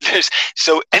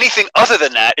 So anything other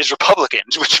than that is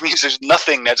Republicans, which means there's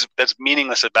nothing that's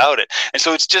meaningless about it. And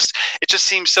so it just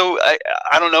seems so,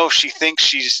 I don't know if she thinks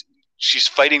she's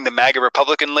fighting the MAGA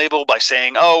Republican label by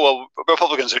saying, oh, well,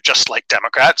 Republicans are just like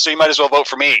Democrats, so you might as well vote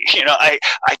for me. You know, I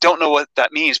don't know what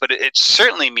that means, but it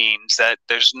certainly means that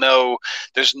there's no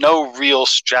real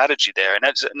strategy there. And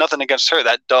that's nothing against her.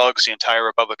 That dogs the entire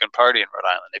Republican Party in Rhode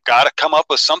Island. They've got to come up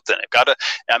with something. They've got to,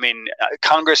 I mean,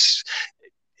 Congress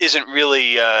isn't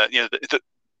really, you know,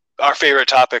 our favorite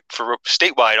topic for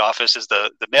statewide office is the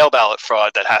mail ballot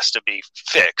fraud that has to be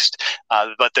fixed.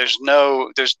 But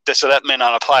so that may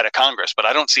not apply to Congress, but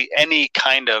I don't see any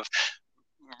kind of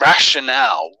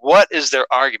rationale? What is their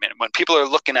argument when people are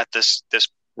looking at this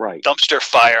Right. dumpster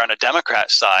fire on a Democrat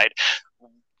side?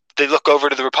 They look over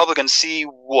to the Republicans, see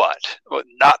what? Well,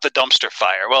 not the dumpster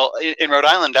fire. Well, in Rhode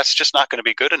Island, that's just not going to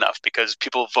be good enough because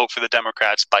people vote for the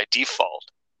Democrats by default.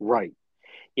 Right.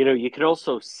 You can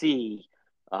also see,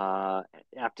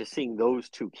 after seeing those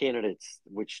two candidates,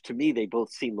 which to me, they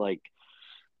both seem like,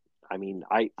 I mean,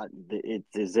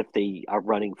 it's as if they are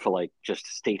running for like just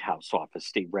a state house office,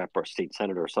 state rep or state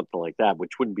senator or something like that,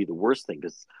 which wouldn't be the worst thing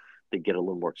because they get a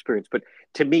little more experience. But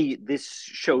to me, this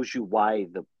shows you why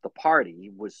the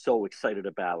party was so excited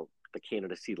about the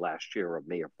candidacy last year of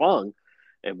Mayor Fung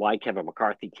and why Kevin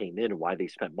McCarthy came in and why they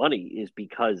spent money is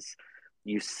because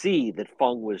you see that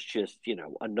Fung was just,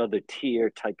 another tier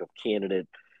type of candidate,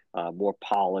 more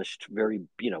polished, very,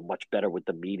 much better with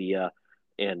the media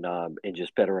and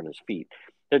just better on his feet.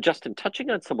 Now, Justin, touching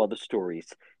on some other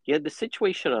stories, you had the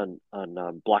situation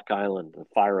on Block Island, the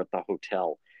fire at the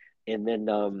hotel. And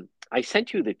then I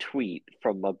sent you the tweet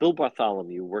from Bill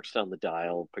Bartholomew, who works on the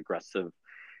Dial, progressive.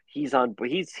 He's an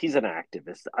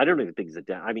activist. I don't even think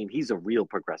he's a real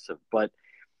progressive, but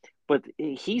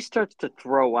he starts to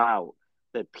throw out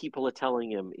that people are telling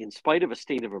him, in spite of a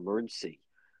state of emergency,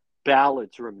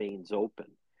 Ballards remains open.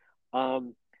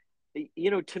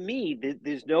 To me,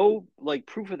 there's no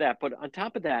proof of that. But on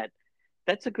top of that,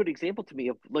 that's a good example to me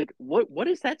of what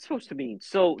is that supposed to mean?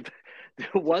 So there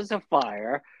was a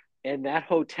fire, and that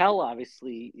hotel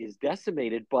obviously is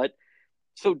decimated. But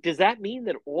so does that mean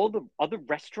that all the other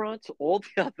restaurants, all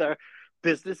the other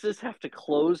businesses have to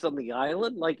close on the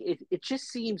island? It just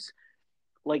seems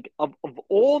like of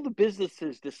all the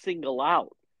businesses to single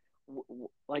out,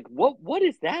 what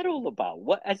is that all about?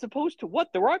 What, as opposed to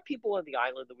what? There are people on the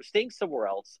island that were staying somewhere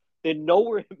else. They're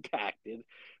nowhere impacted.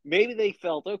 Maybe they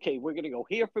felt, okay, we're going to go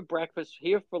here for breakfast,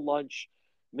 here for lunch.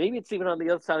 Maybe it's even on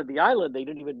the other side of the island. They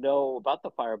didn't even know about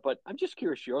the fire. But I'm just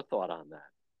curious your thought on that.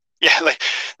 Yeah,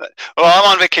 well,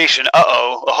 I'm on vacation. A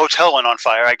hotel went on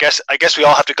fire. I guess we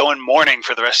all have to go in mourning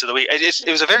for the rest of the week. It's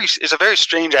a very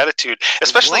strange attitude,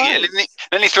 especially. And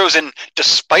then he throws in,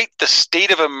 despite the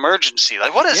state of emergency.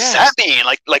 What does that mean?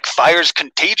 Like fire's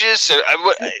contagious? Or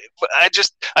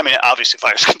obviously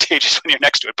fire's contagious when you're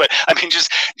next to it. But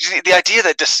just the idea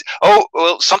that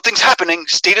something's happening.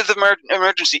 State of the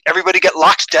emergency. Everybody get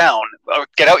locked down. Or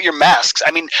get out your masks.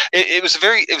 It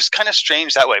was kind of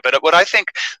strange that way. But what I think,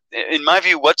 in my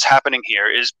view, what's happening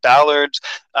here is Ballards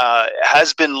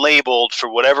has been labeled for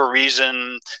whatever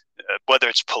reason, whether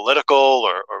it's political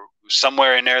or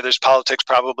somewhere in there's politics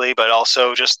probably, but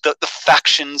also just the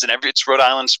factions, and it's Rhode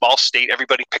Island, small state,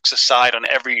 everybody picks a side on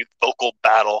every local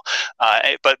battle.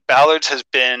 But Ballards has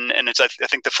been, and it's I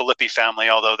think the Filippi family,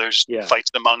 although there's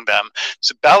fights among them.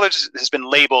 So Ballards has been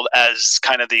labeled as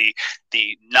kind of the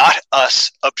not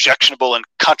us, objectionable and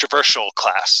controversial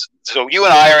class. So you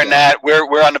and I are in that.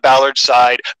 We're on the Ballard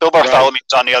side. Bill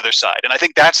Bartholomew's on the other side, and I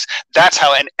think that's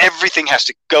how. And everything has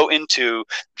to go into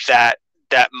that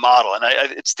model. And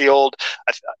it's the old.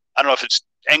 I don't know if it's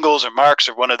Engels or Marx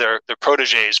or one of their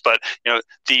proteges, but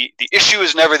the issue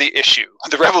is never the issue.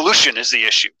 The revolution is the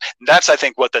issue. And that's, I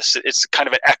think, what it's kind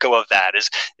of an echo of that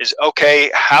is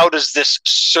okay. How does this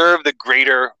serve the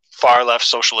greater far left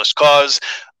socialist cause?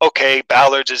 Okay,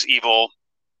 Ballards is evil,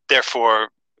 therefore.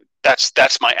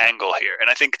 That's my angle here, and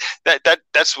I think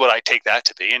that's what I take that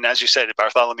to be. And as you said,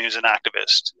 Bartholomew is an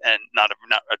activist and not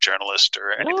a journalist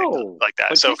or anything like that.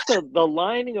 But so just the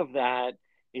lining of that,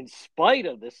 in spite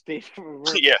of the state of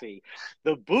emergency,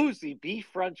 the boozy beef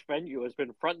French venue has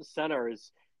been front and center.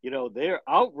 Is they're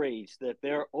outraged that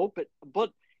they're open,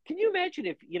 but can you imagine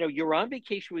if you're on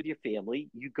vacation with your family,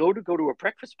 you go to a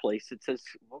breakfast place, it says,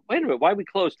 wait a minute, why are we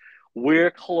closed?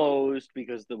 We're closed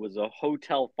because there was a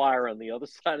hotel fire on the other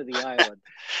side of the island,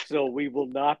 so we will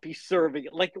not be serving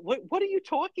it. What are you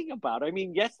talking about?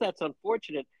 Yes, that's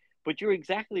unfortunate, but you're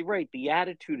exactly right. The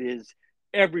attitude is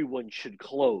everyone should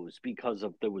close because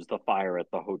there was the fire at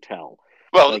the hotel.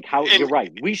 Well, you're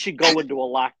right. We should go into a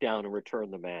lockdown and return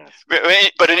the mask.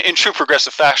 But in true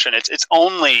progressive fashion, it's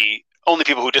only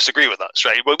people who disagree with us,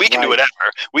 right? Well, we can do whatever.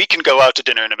 We can go out to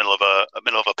dinner in the middle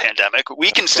of a pandemic.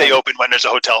 We can stay open when there's a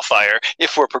hotel fire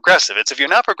if we're progressive. It's if you're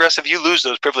not progressive, you lose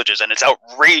those privileges, and it's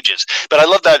outrageous. But I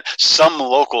love that some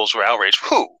locals were outraged.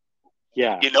 Who?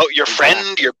 Yeah. Your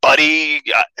friend, your buddy,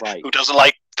 who doesn't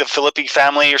like the Filippi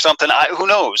family or something. Who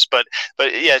knows? But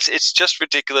yeah, it's just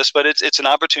ridiculous. But it's an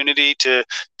opportunity to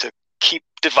keep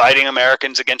dividing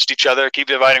Americans against each other, keep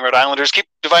dividing Rhode Islanders, keep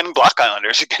dividing Block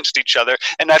Islanders against each other,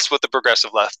 and that's what the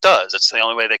progressive left does. It's the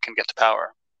only way they can get to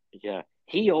power. Yeah,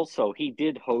 he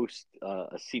did host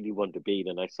a CD1 debate,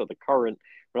 and I saw the Rhode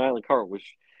Island Current was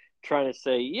trying to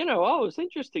say, oh, it was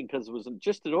interesting because it was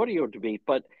just an audio debate,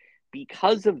 but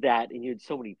because of that, and you had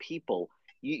so many people,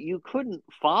 you couldn't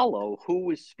follow who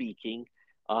was speaking.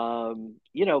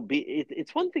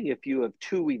 It's one thing if you have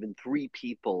two, even three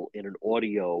people in an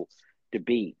audio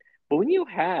debate, but when you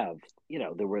have,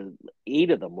 there were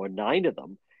 8 of them or 9 of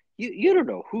them, you don't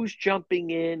know who's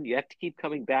jumping in. You have to keep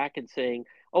coming back and saying,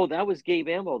 oh, that was Gabe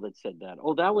Ammo that said that.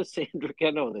 Oh, that was Sandra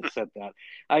Geno that said that.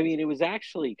 I mean, it was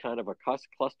actually kind of a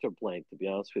cluster blank, to be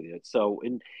honest with you. So,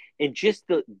 and just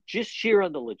sheer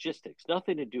on the logistics,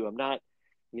 nothing to do. I'm not,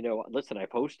 listen, I've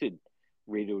hosted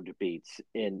radio debates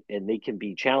and they can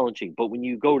be challenging, but when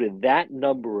you go to that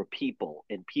number of people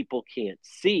and people can't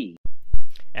see.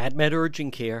 AdMed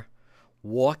Urgent Care,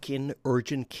 walk-in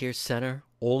urgent care center,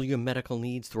 all your medical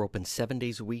needs. They're open 7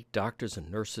 days a week, doctors and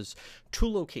nurses. 2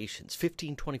 locations,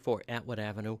 1524 Atwood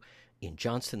Avenue in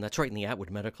Johnston. That's right in the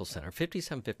Atwood Medical Center,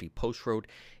 5750 Post Road,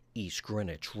 East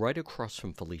Greenwich, right across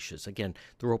from Felicia's. Again,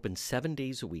 they're open 7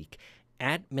 days a week.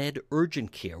 AdMed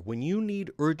Urgent Care. When you need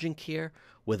urgent care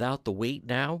without the wait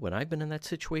now, when I've been in that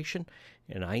situation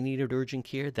and I needed urgent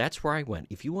care, that's where I went.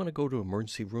 If you want to go to an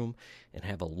emergency room and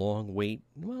have a long wait,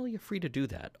 well, you're free to do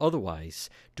that.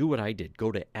 Otherwise, do what I did.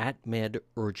 Go to AdMed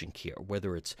Urgent Care,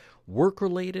 whether it's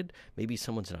work-related, maybe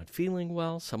someone's not feeling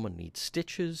well, someone needs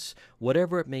stitches,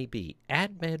 whatever it may be.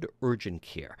 AdMed Urgent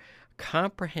Care,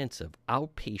 comprehensive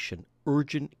outpatient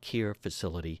urgent care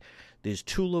facility. There's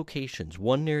 2 locations,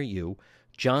 one near you,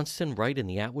 Johnston, right in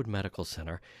the Atwood Medical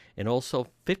Center, and also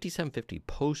 5750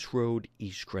 Post Road,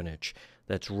 East Greenwich.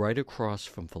 That's right across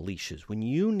from Felicia's. When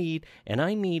you need, and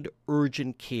I need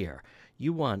urgent care,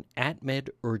 you want AdMed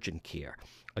Urgent Care.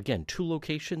 Again, 2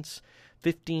 locations,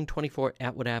 1524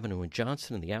 Atwood Avenue in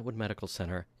Johnston in the Atwood Medical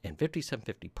Center, and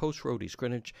 5750 Post Road, East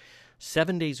Greenwich.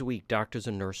 7 days a week, doctors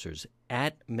and nurses.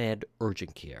 AdMed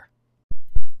Urgent Care.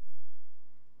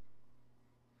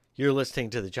 You're listening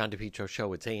to the John DePietro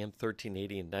Show. It's AM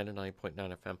 1380 and 99.9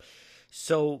 FM.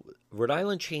 So Rhode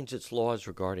Island changed its laws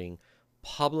regarding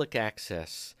public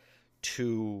access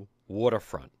to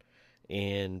waterfront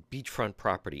and beachfront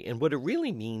property. And what it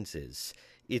really means is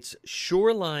it's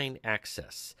shoreline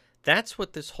access. That's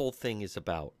what this whole thing is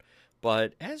about.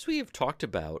 But as we have talked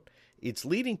about, it's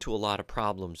leading to a lot of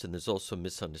problems, and there's also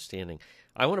misunderstanding.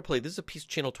 I want to play, this is a piece of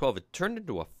Channel 12. It turned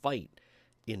into a fight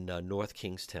in North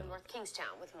Kingstown. North Kingstown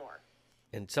with more.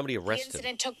 And somebody arrested him. The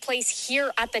incident took place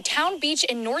here at the town beach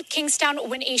in North Kingstown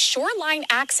when a shoreline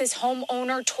access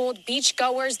homeowner told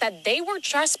beachgoers that they were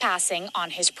trespassing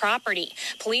on his property.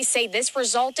 Police say this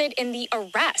resulted in the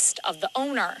arrest of the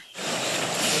owner.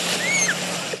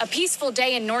 A peaceful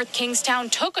day in North Kingstown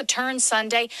took a turn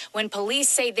Sunday when police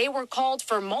say they were called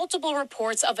for multiple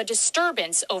reports of a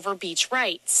disturbance over beach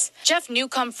rights. Jeff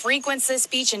Newcomb frequents this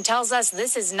beach and tells us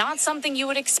this is not something you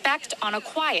would expect on a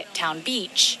quiet town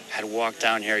beach. Had walked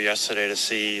down here yesterday to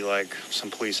see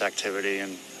some police activity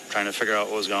and trying to figure out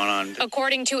what was going on.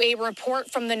 According to a report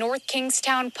from the North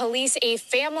Kingstown Police, a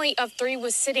family of 3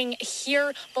 was sitting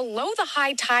here below the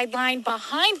high tide line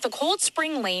behind the Cold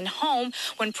Spring Lane home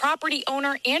when property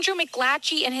owner Andrew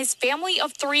McGlatchy and his family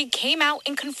of 3 came out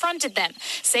and confronted them,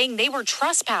 saying they were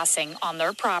trespassing on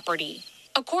their property.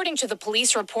 According to the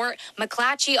police report,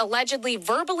 McClatchy allegedly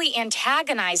verbally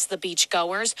antagonized the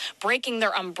beachgoers, breaking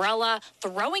their umbrella,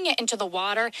 throwing it into the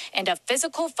water, and a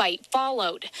physical fight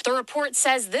followed. The report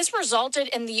says this resulted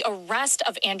in the arrest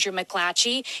of Andrew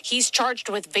McClatchy. He's charged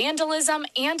with vandalism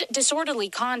and disorderly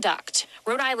conduct.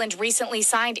 Rhode Island recently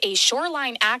signed a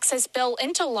shoreline access bill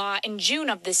into law in June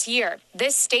of this year.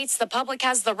 This states the public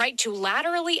has the right to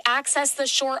laterally access the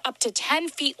shore up to 10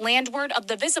 feet landward of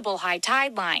the visible high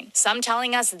tide line. Some telling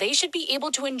us they should be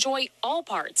able to enjoy all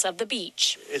parts of the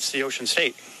beach. It's the ocean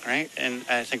state, right? And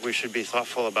I think we should be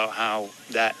thoughtful about how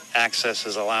that access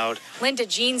is allowed. Linda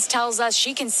Jeans tells us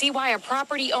she can see why a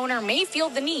property owner may feel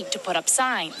the need to put up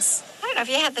signs. I don't know if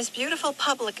you have this beautiful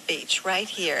public beach right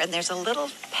here, and there's a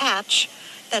little patch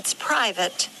that's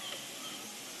private,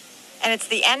 and it's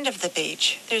the end of the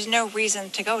beach. There's no reason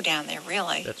to go down there,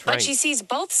 really. That's right. But she sees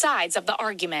both sides of the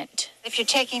argument. If you're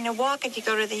taking a walk and you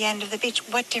go to the end of the beach,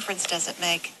 what difference does it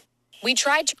make? We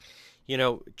tried to...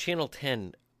 Channel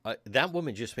 10, that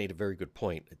woman just made a very good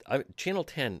point. Channel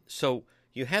 10, so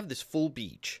you have this full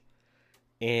beach,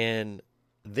 and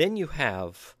then you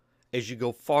have, as you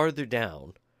go farther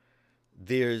down,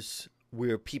 there's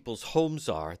where people's homes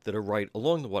are that are right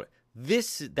along the water.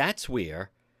 That's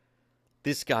where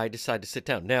this guy decided to sit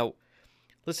down. Now,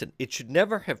 listen, it should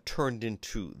never have turned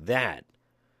into that,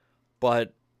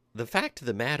 but the fact of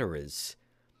the matter is,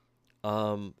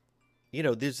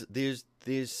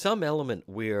 there's some element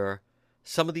where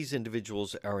some of these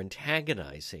individuals are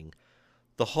antagonizing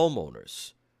the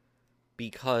homeowners,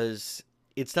 because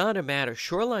it's not a matter.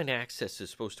 Shoreline access is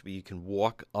supposed to be you can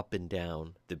walk up and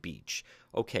down the beach.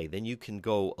 Okay, then you can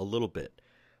go a little bit.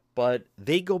 But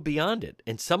they go beyond it.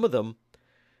 And some of them,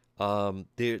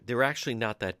 they're actually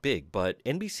not that big. But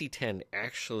NBC 10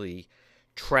 actually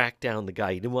tracked down the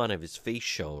guy. He didn't want to have his face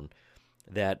shown,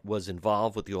 that was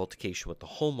involved with the altercation with the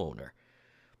homeowner.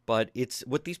 But it's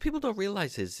what these people don't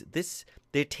realize is this: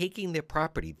 they're taking their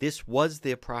property. This was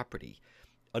their property.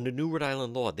 Under New Rhode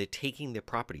Island law, they're taking their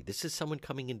property. This is someone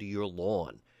coming into your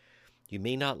lawn. You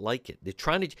may not like it. They're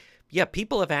trying to, yeah,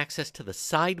 people have access to the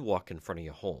sidewalk in front of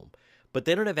your home, but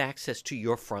they don't have access to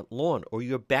your front lawn or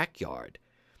your backyard.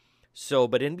 So,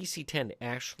 but NBC 10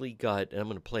 actually got, and I'm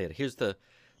going to play it. Here's the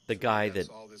guy that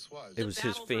it was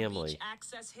his family.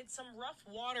 Access hit some rough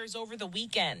waters over the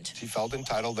weekend. He felt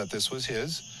entitled that this was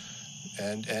his,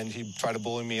 and he tried to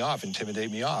bully me off,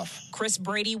 intimidate me off. Chris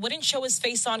Brady wouldn't show his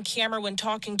face on camera when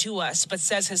talking to us, but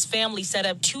says his family set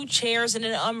up 2 chairs and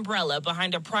an umbrella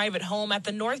behind a private home at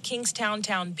the North Kingstown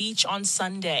Town Beach on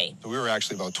Sunday. We were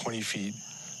actually about 20 feet,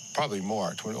 probably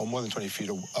more than 20 feet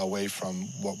away from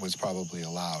what was probably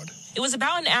allowed. It was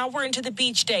about an hour into the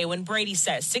beach day when Brady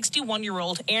says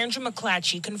 61-year-old Andrew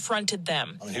McClatchy confronted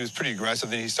them. I mean, he was pretty aggressive.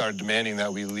 Then he started demanding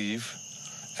that we leave.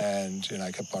 And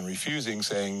I kept on refusing,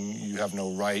 saying, you have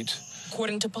no right.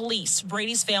 According to police,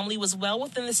 Brady's family was well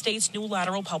within the state's new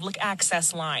lateral public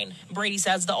access line. Brady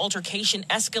says the altercation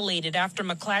escalated after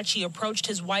McClatchy approached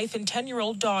his wife and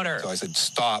 10-year-old daughter. So I said,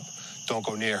 stop, don't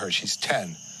go near her. She's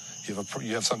 10. You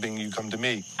have something, you come to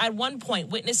me. At one point,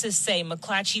 witnesses say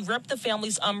McClatchy ripped the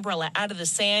family's umbrella out of the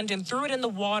sand and threw it in the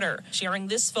water, sharing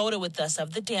this photo with us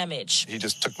of the damage. He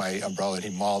just took my umbrella and he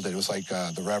mauled it. It was like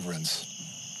the Reverends.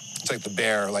 It's like the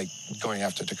bear, like going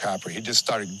after DiCaprio. He just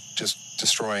started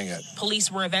destroying it.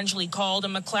 Police were eventually called,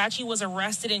 and McClatchy was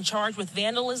arrested and charged with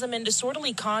vandalism and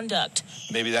disorderly conduct.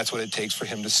 Maybe that's what it takes for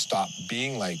him to stop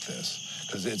being like this,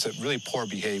 because it's a really poor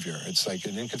behavior. It's like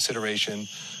an inconsideration,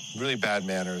 really bad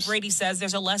manners. Brady says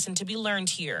there's a lesson to be learned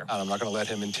here. And I'm not going to let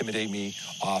him intimidate me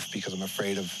off because I'm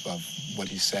afraid of what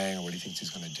he's saying or what he thinks he's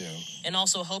going to do. And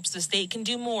also hopes the state can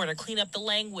do more to clean up the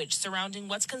language surrounding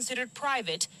what's considered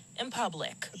private and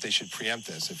public. They should preempt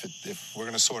this. If we're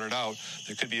going to sort it out,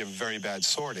 there could be a very bad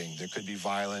sorting. There could be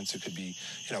violence. It could be,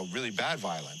 really bad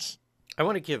violence. I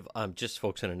want to give just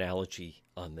folks an analogy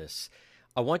on this.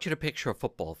 I want you to picture a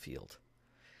football field,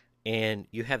 and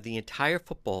you have the entire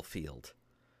football field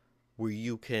where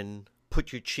you can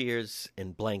put your chairs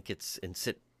and blankets and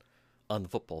sit on the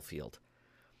football field.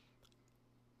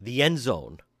 The end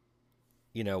zone,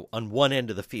 on one end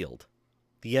of the field,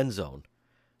 the end zone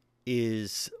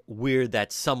is where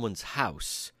that's someone's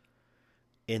house,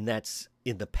 and that's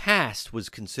in the past was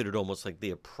considered almost like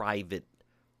their private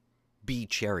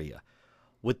beach area.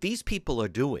 What these people are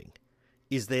doing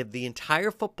is they have the entire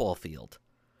football field,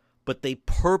 but they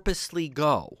purposely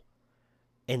go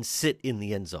and sit in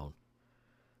the end zone.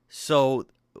 So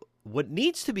what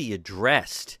needs to be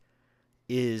addressed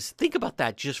is, think about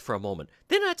that just for a moment.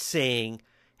 They're not saying,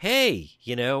 hey,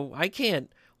 why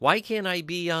can't I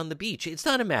be on the beach? It's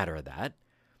not a matter of that.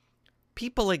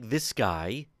 People like this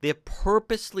guy, they're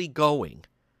purposely going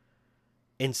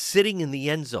and sitting in the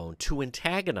end zone to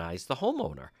antagonize the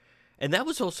homeowner. And that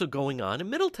was also going on in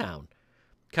Middletown.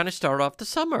 Kind of started off the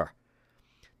summer.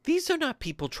 These are not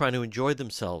people trying to enjoy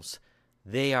themselves.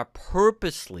 They are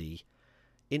purposely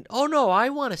oh no, I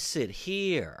want to sit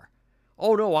here.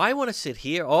 Oh no, I want to sit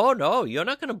here. Oh no, you're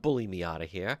not going to bully me out of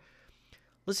here.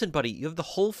 Listen, buddy, you have the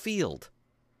whole field.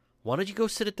 Why don't you go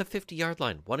sit at the 50-yard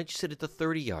line? Why don't you sit at the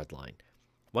 30-yard line?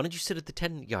 Why don't you sit at the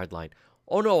 10-yard line?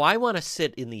 Oh no, I want to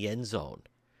sit in the end zone.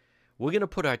 We're going to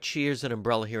put our chairs and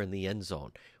umbrella here in the end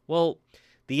zone. Well,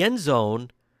 the end zone,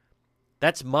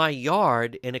 that's my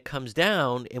yard, and it comes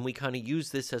down, and we kind of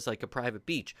use this as like a private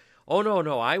beach. Oh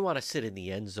no, I want to sit in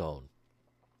the end zone.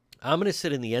 I'm going to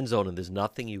sit in the end zone, and there's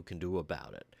nothing you can do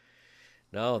about it.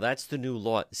 No, that's the new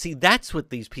law. See, that's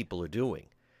what these people are doing.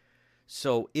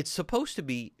 So it's supposed to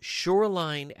be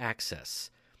shoreline access,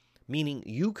 meaning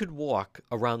you could walk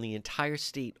around the entire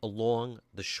state along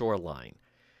the shoreline.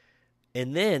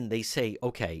 And then they say,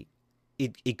 okay,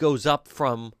 it goes up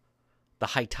from the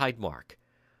high tide mark.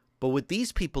 But what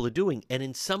these people are doing, and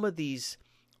in some of these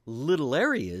little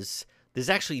areas, there's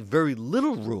actually very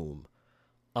little room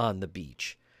on the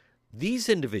beach. These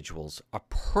individuals are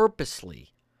purposely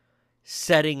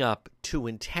setting up to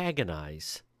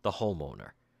antagonize the homeowner.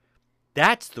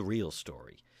 That's the real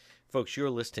story. Folks, you're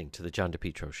listening to the John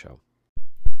DePietro Show.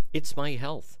 It's My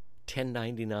Health,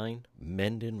 1099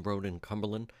 Mendon Road in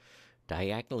Cumberland,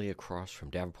 diagonally across from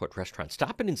Davenport Restaurant.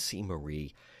 Stop in and see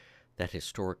Marie. that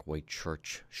historic white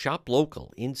church. Shop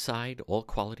local. Inside, all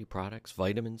quality products,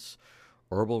 vitamins,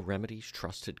 herbal remedies,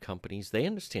 trusted companies. They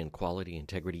understand quality,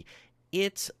 integrity.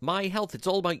 It's My Health. It's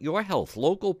all about your health.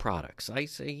 Local products.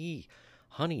 Acai,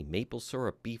 honey, maple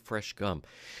syrup, beef fresh gum.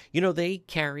 You know, they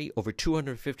carry over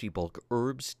 250 bulk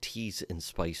herbs, teas, and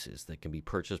spices that can be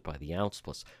purchased by the ounce,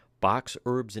 plus box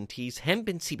herbs and teas, hemp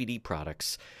and CBD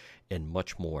products, and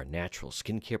much more. Natural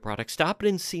skincare products. Stop in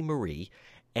and see Marie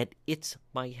at It's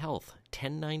My Health,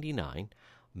 1099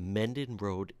 Mendon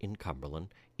Road in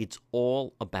Cumberland. It's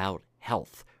all about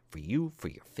health for you, for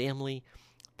your family.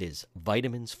 There's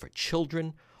vitamins for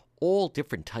children, all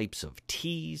different types of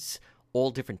teas,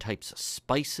 all different types of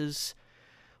spices.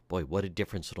 Boy, what a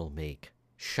difference it'll make.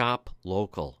 Shop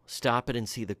local. Stop it and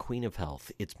see the Queen of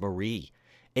Health. It's Marie.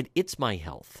 And It's My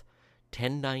Health,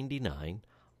 1099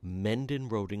 Mendon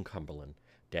Road in Cumberland,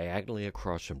 diagonally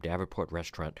across from Davenport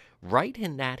Restaurant, right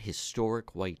in that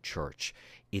historic white church.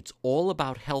 It's all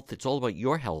about health. It's all about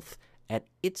your health at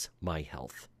It's My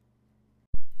Health.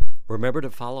 Remember to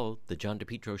follow The John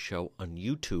DePetro Show on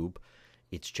YouTube.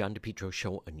 It's John DePetro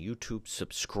Show on YouTube.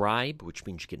 Subscribe, which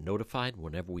means you get notified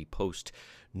whenever we post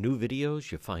new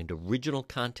videos. You find original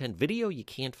content, video you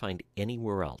can't find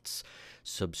anywhere else.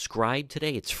 Subscribe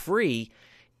today. It's free.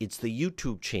 It's the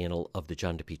YouTube channel of The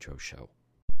John DePetro Show.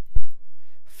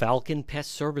 Falcon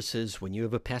Pest Services. When you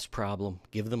have a pest problem,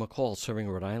 give them a call. Serving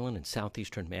Rhode Island and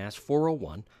southeastern Mass,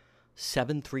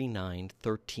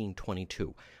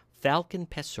 401-739-1322. Falcon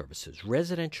Pest Services,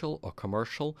 residential or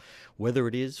commercial, whether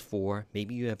it is for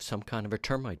maybe you have some kind of a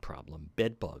termite problem,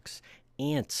 bed bugs,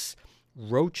 ants,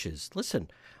 roaches.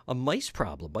 Listen, a mice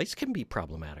problem. Mice can be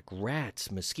problematic. Rats,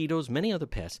 mosquitoes, many other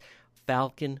pests.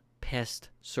 Falcon Pest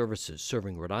Services,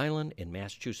 serving Rhode Island and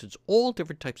Massachusetts, all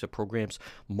different types of programs,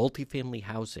 multifamily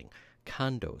housing,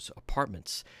 condos,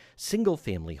 apartments,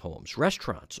 single-family homes,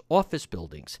 restaurants, office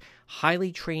buildings,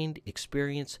 highly trained,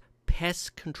 experienced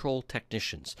pest control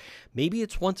technicians. Maybe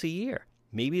it's once a year.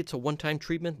 Maybe it's a one-time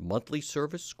treatment, monthly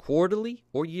service, quarterly,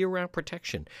 or year-round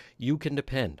protection. You can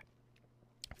depend.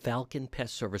 Falcon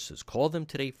Pest Services. Call them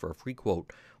today for a free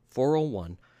quote,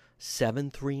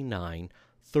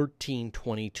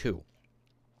 401-739-1322.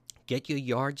 Get your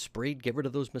yard sprayed. Get rid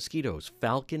of those mosquitoes.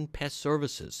 Falcon Pest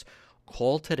Services.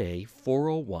 Call today,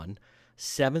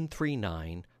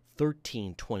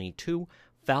 401-739-1322.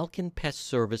 Falcon Pest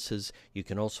Services. You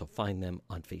can also find them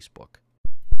on Facebook.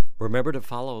 Remember to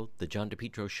follow The John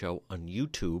DePetro Show on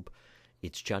YouTube.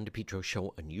 It's John DePetro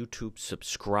Show on YouTube.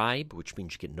 Subscribe, which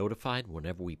means you get notified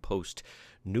whenever we post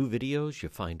new videos. You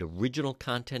find original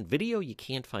content, video you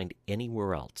can't find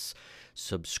anywhere else.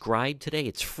 Subscribe today.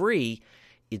 It's free.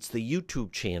 It's the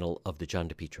YouTube channel of The John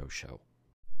DePetro Show.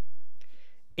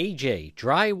 AJ,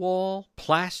 drywall,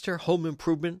 plaster, home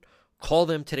improvement. Call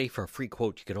them today for a free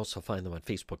quote. You can also find them on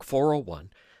Facebook,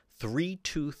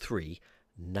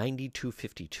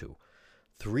 401-323-9252.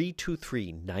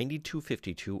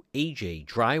 323-9252. AJ,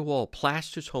 drywall,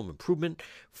 plasters, home improvement,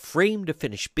 frame to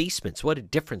finish basements. What a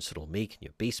difference it'll make in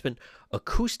your basement.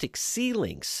 Acoustic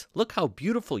ceilings. Look how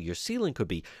beautiful your ceiling could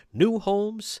be. New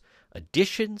homes,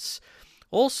 additions,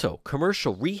 also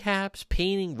commercial rehabs,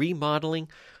 painting, remodeling.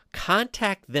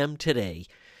 Contact them today.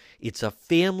 It's a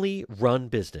family-run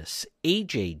business.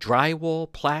 AJ,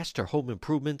 drywall, plaster, home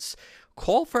improvements.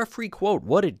 Call for a free quote.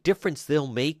 What a difference they'll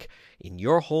make in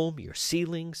your home, your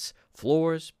ceilings,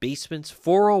 floors, basements.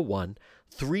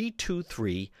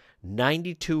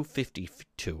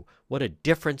 401-323-9252. What a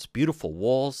difference. Beautiful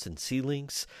walls and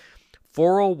ceilings.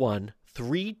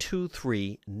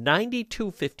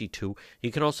 401-323-9252.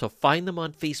 You can also find them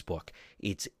on Facebook.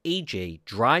 It's AJ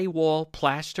Drywall,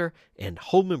 Plaster, and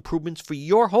Home Improvements for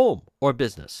your home or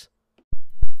business.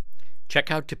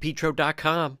 Check out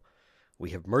DePetro.com.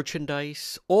 We have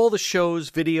merchandise, all the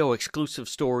shows, video, exclusive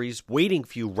stories waiting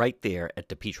for you right there at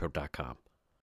DePetro.com.